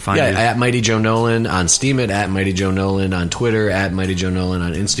where they can find you. At Mighty Joe Nolan on Steemit, at Mighty Joe Nolan on Twitter, at Mighty Joe Nolan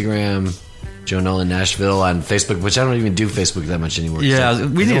on Instagram. Joe Nolan Nashville on Facebook, which I don't even do Facebook that much anymore. Yeah,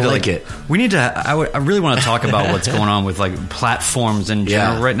 we need to like it. We need to. I really want to talk about what's going on with like platforms in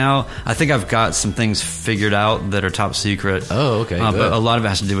general right now. I think I've got some things figured out that are top secret. Oh, okay. But a lot of it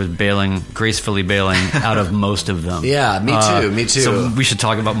has to do with gracefully bailing out of most of them. Yeah, me too. So we should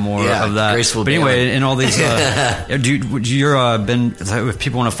talk about more of that. Graceful but anyway, bailing. in all these, if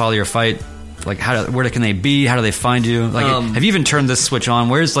people want to follow your fight. Like where can they be? How do they find you? Like, have you even turned this switch on?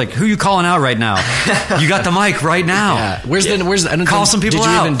 Where's who you calling out right now? You got the mic right now. Yeah. Where's the? Call some people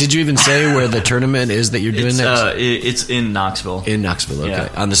out. Did you even say where the tournament is that you're doing next? It's in Knoxville. In Knoxville, okay,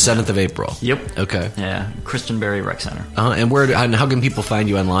 on the 7th of April. Yep. Okay. Yeah, Christian Berry Rec Center. And how can people find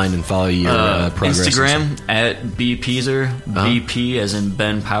you online and follow your progress? Instagram at bpeaser. BP as in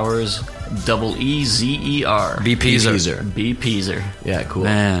Ben Powers. EEZER. bpeaser. bpeaser. Yeah, cool.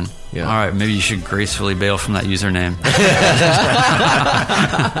 Man. Yeah. All right, maybe you should gracefully bail from that username.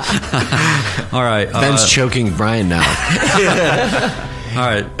 All right. Ben's choking Brian now. All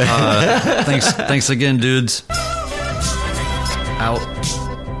right. Thanks again, dudes. Out.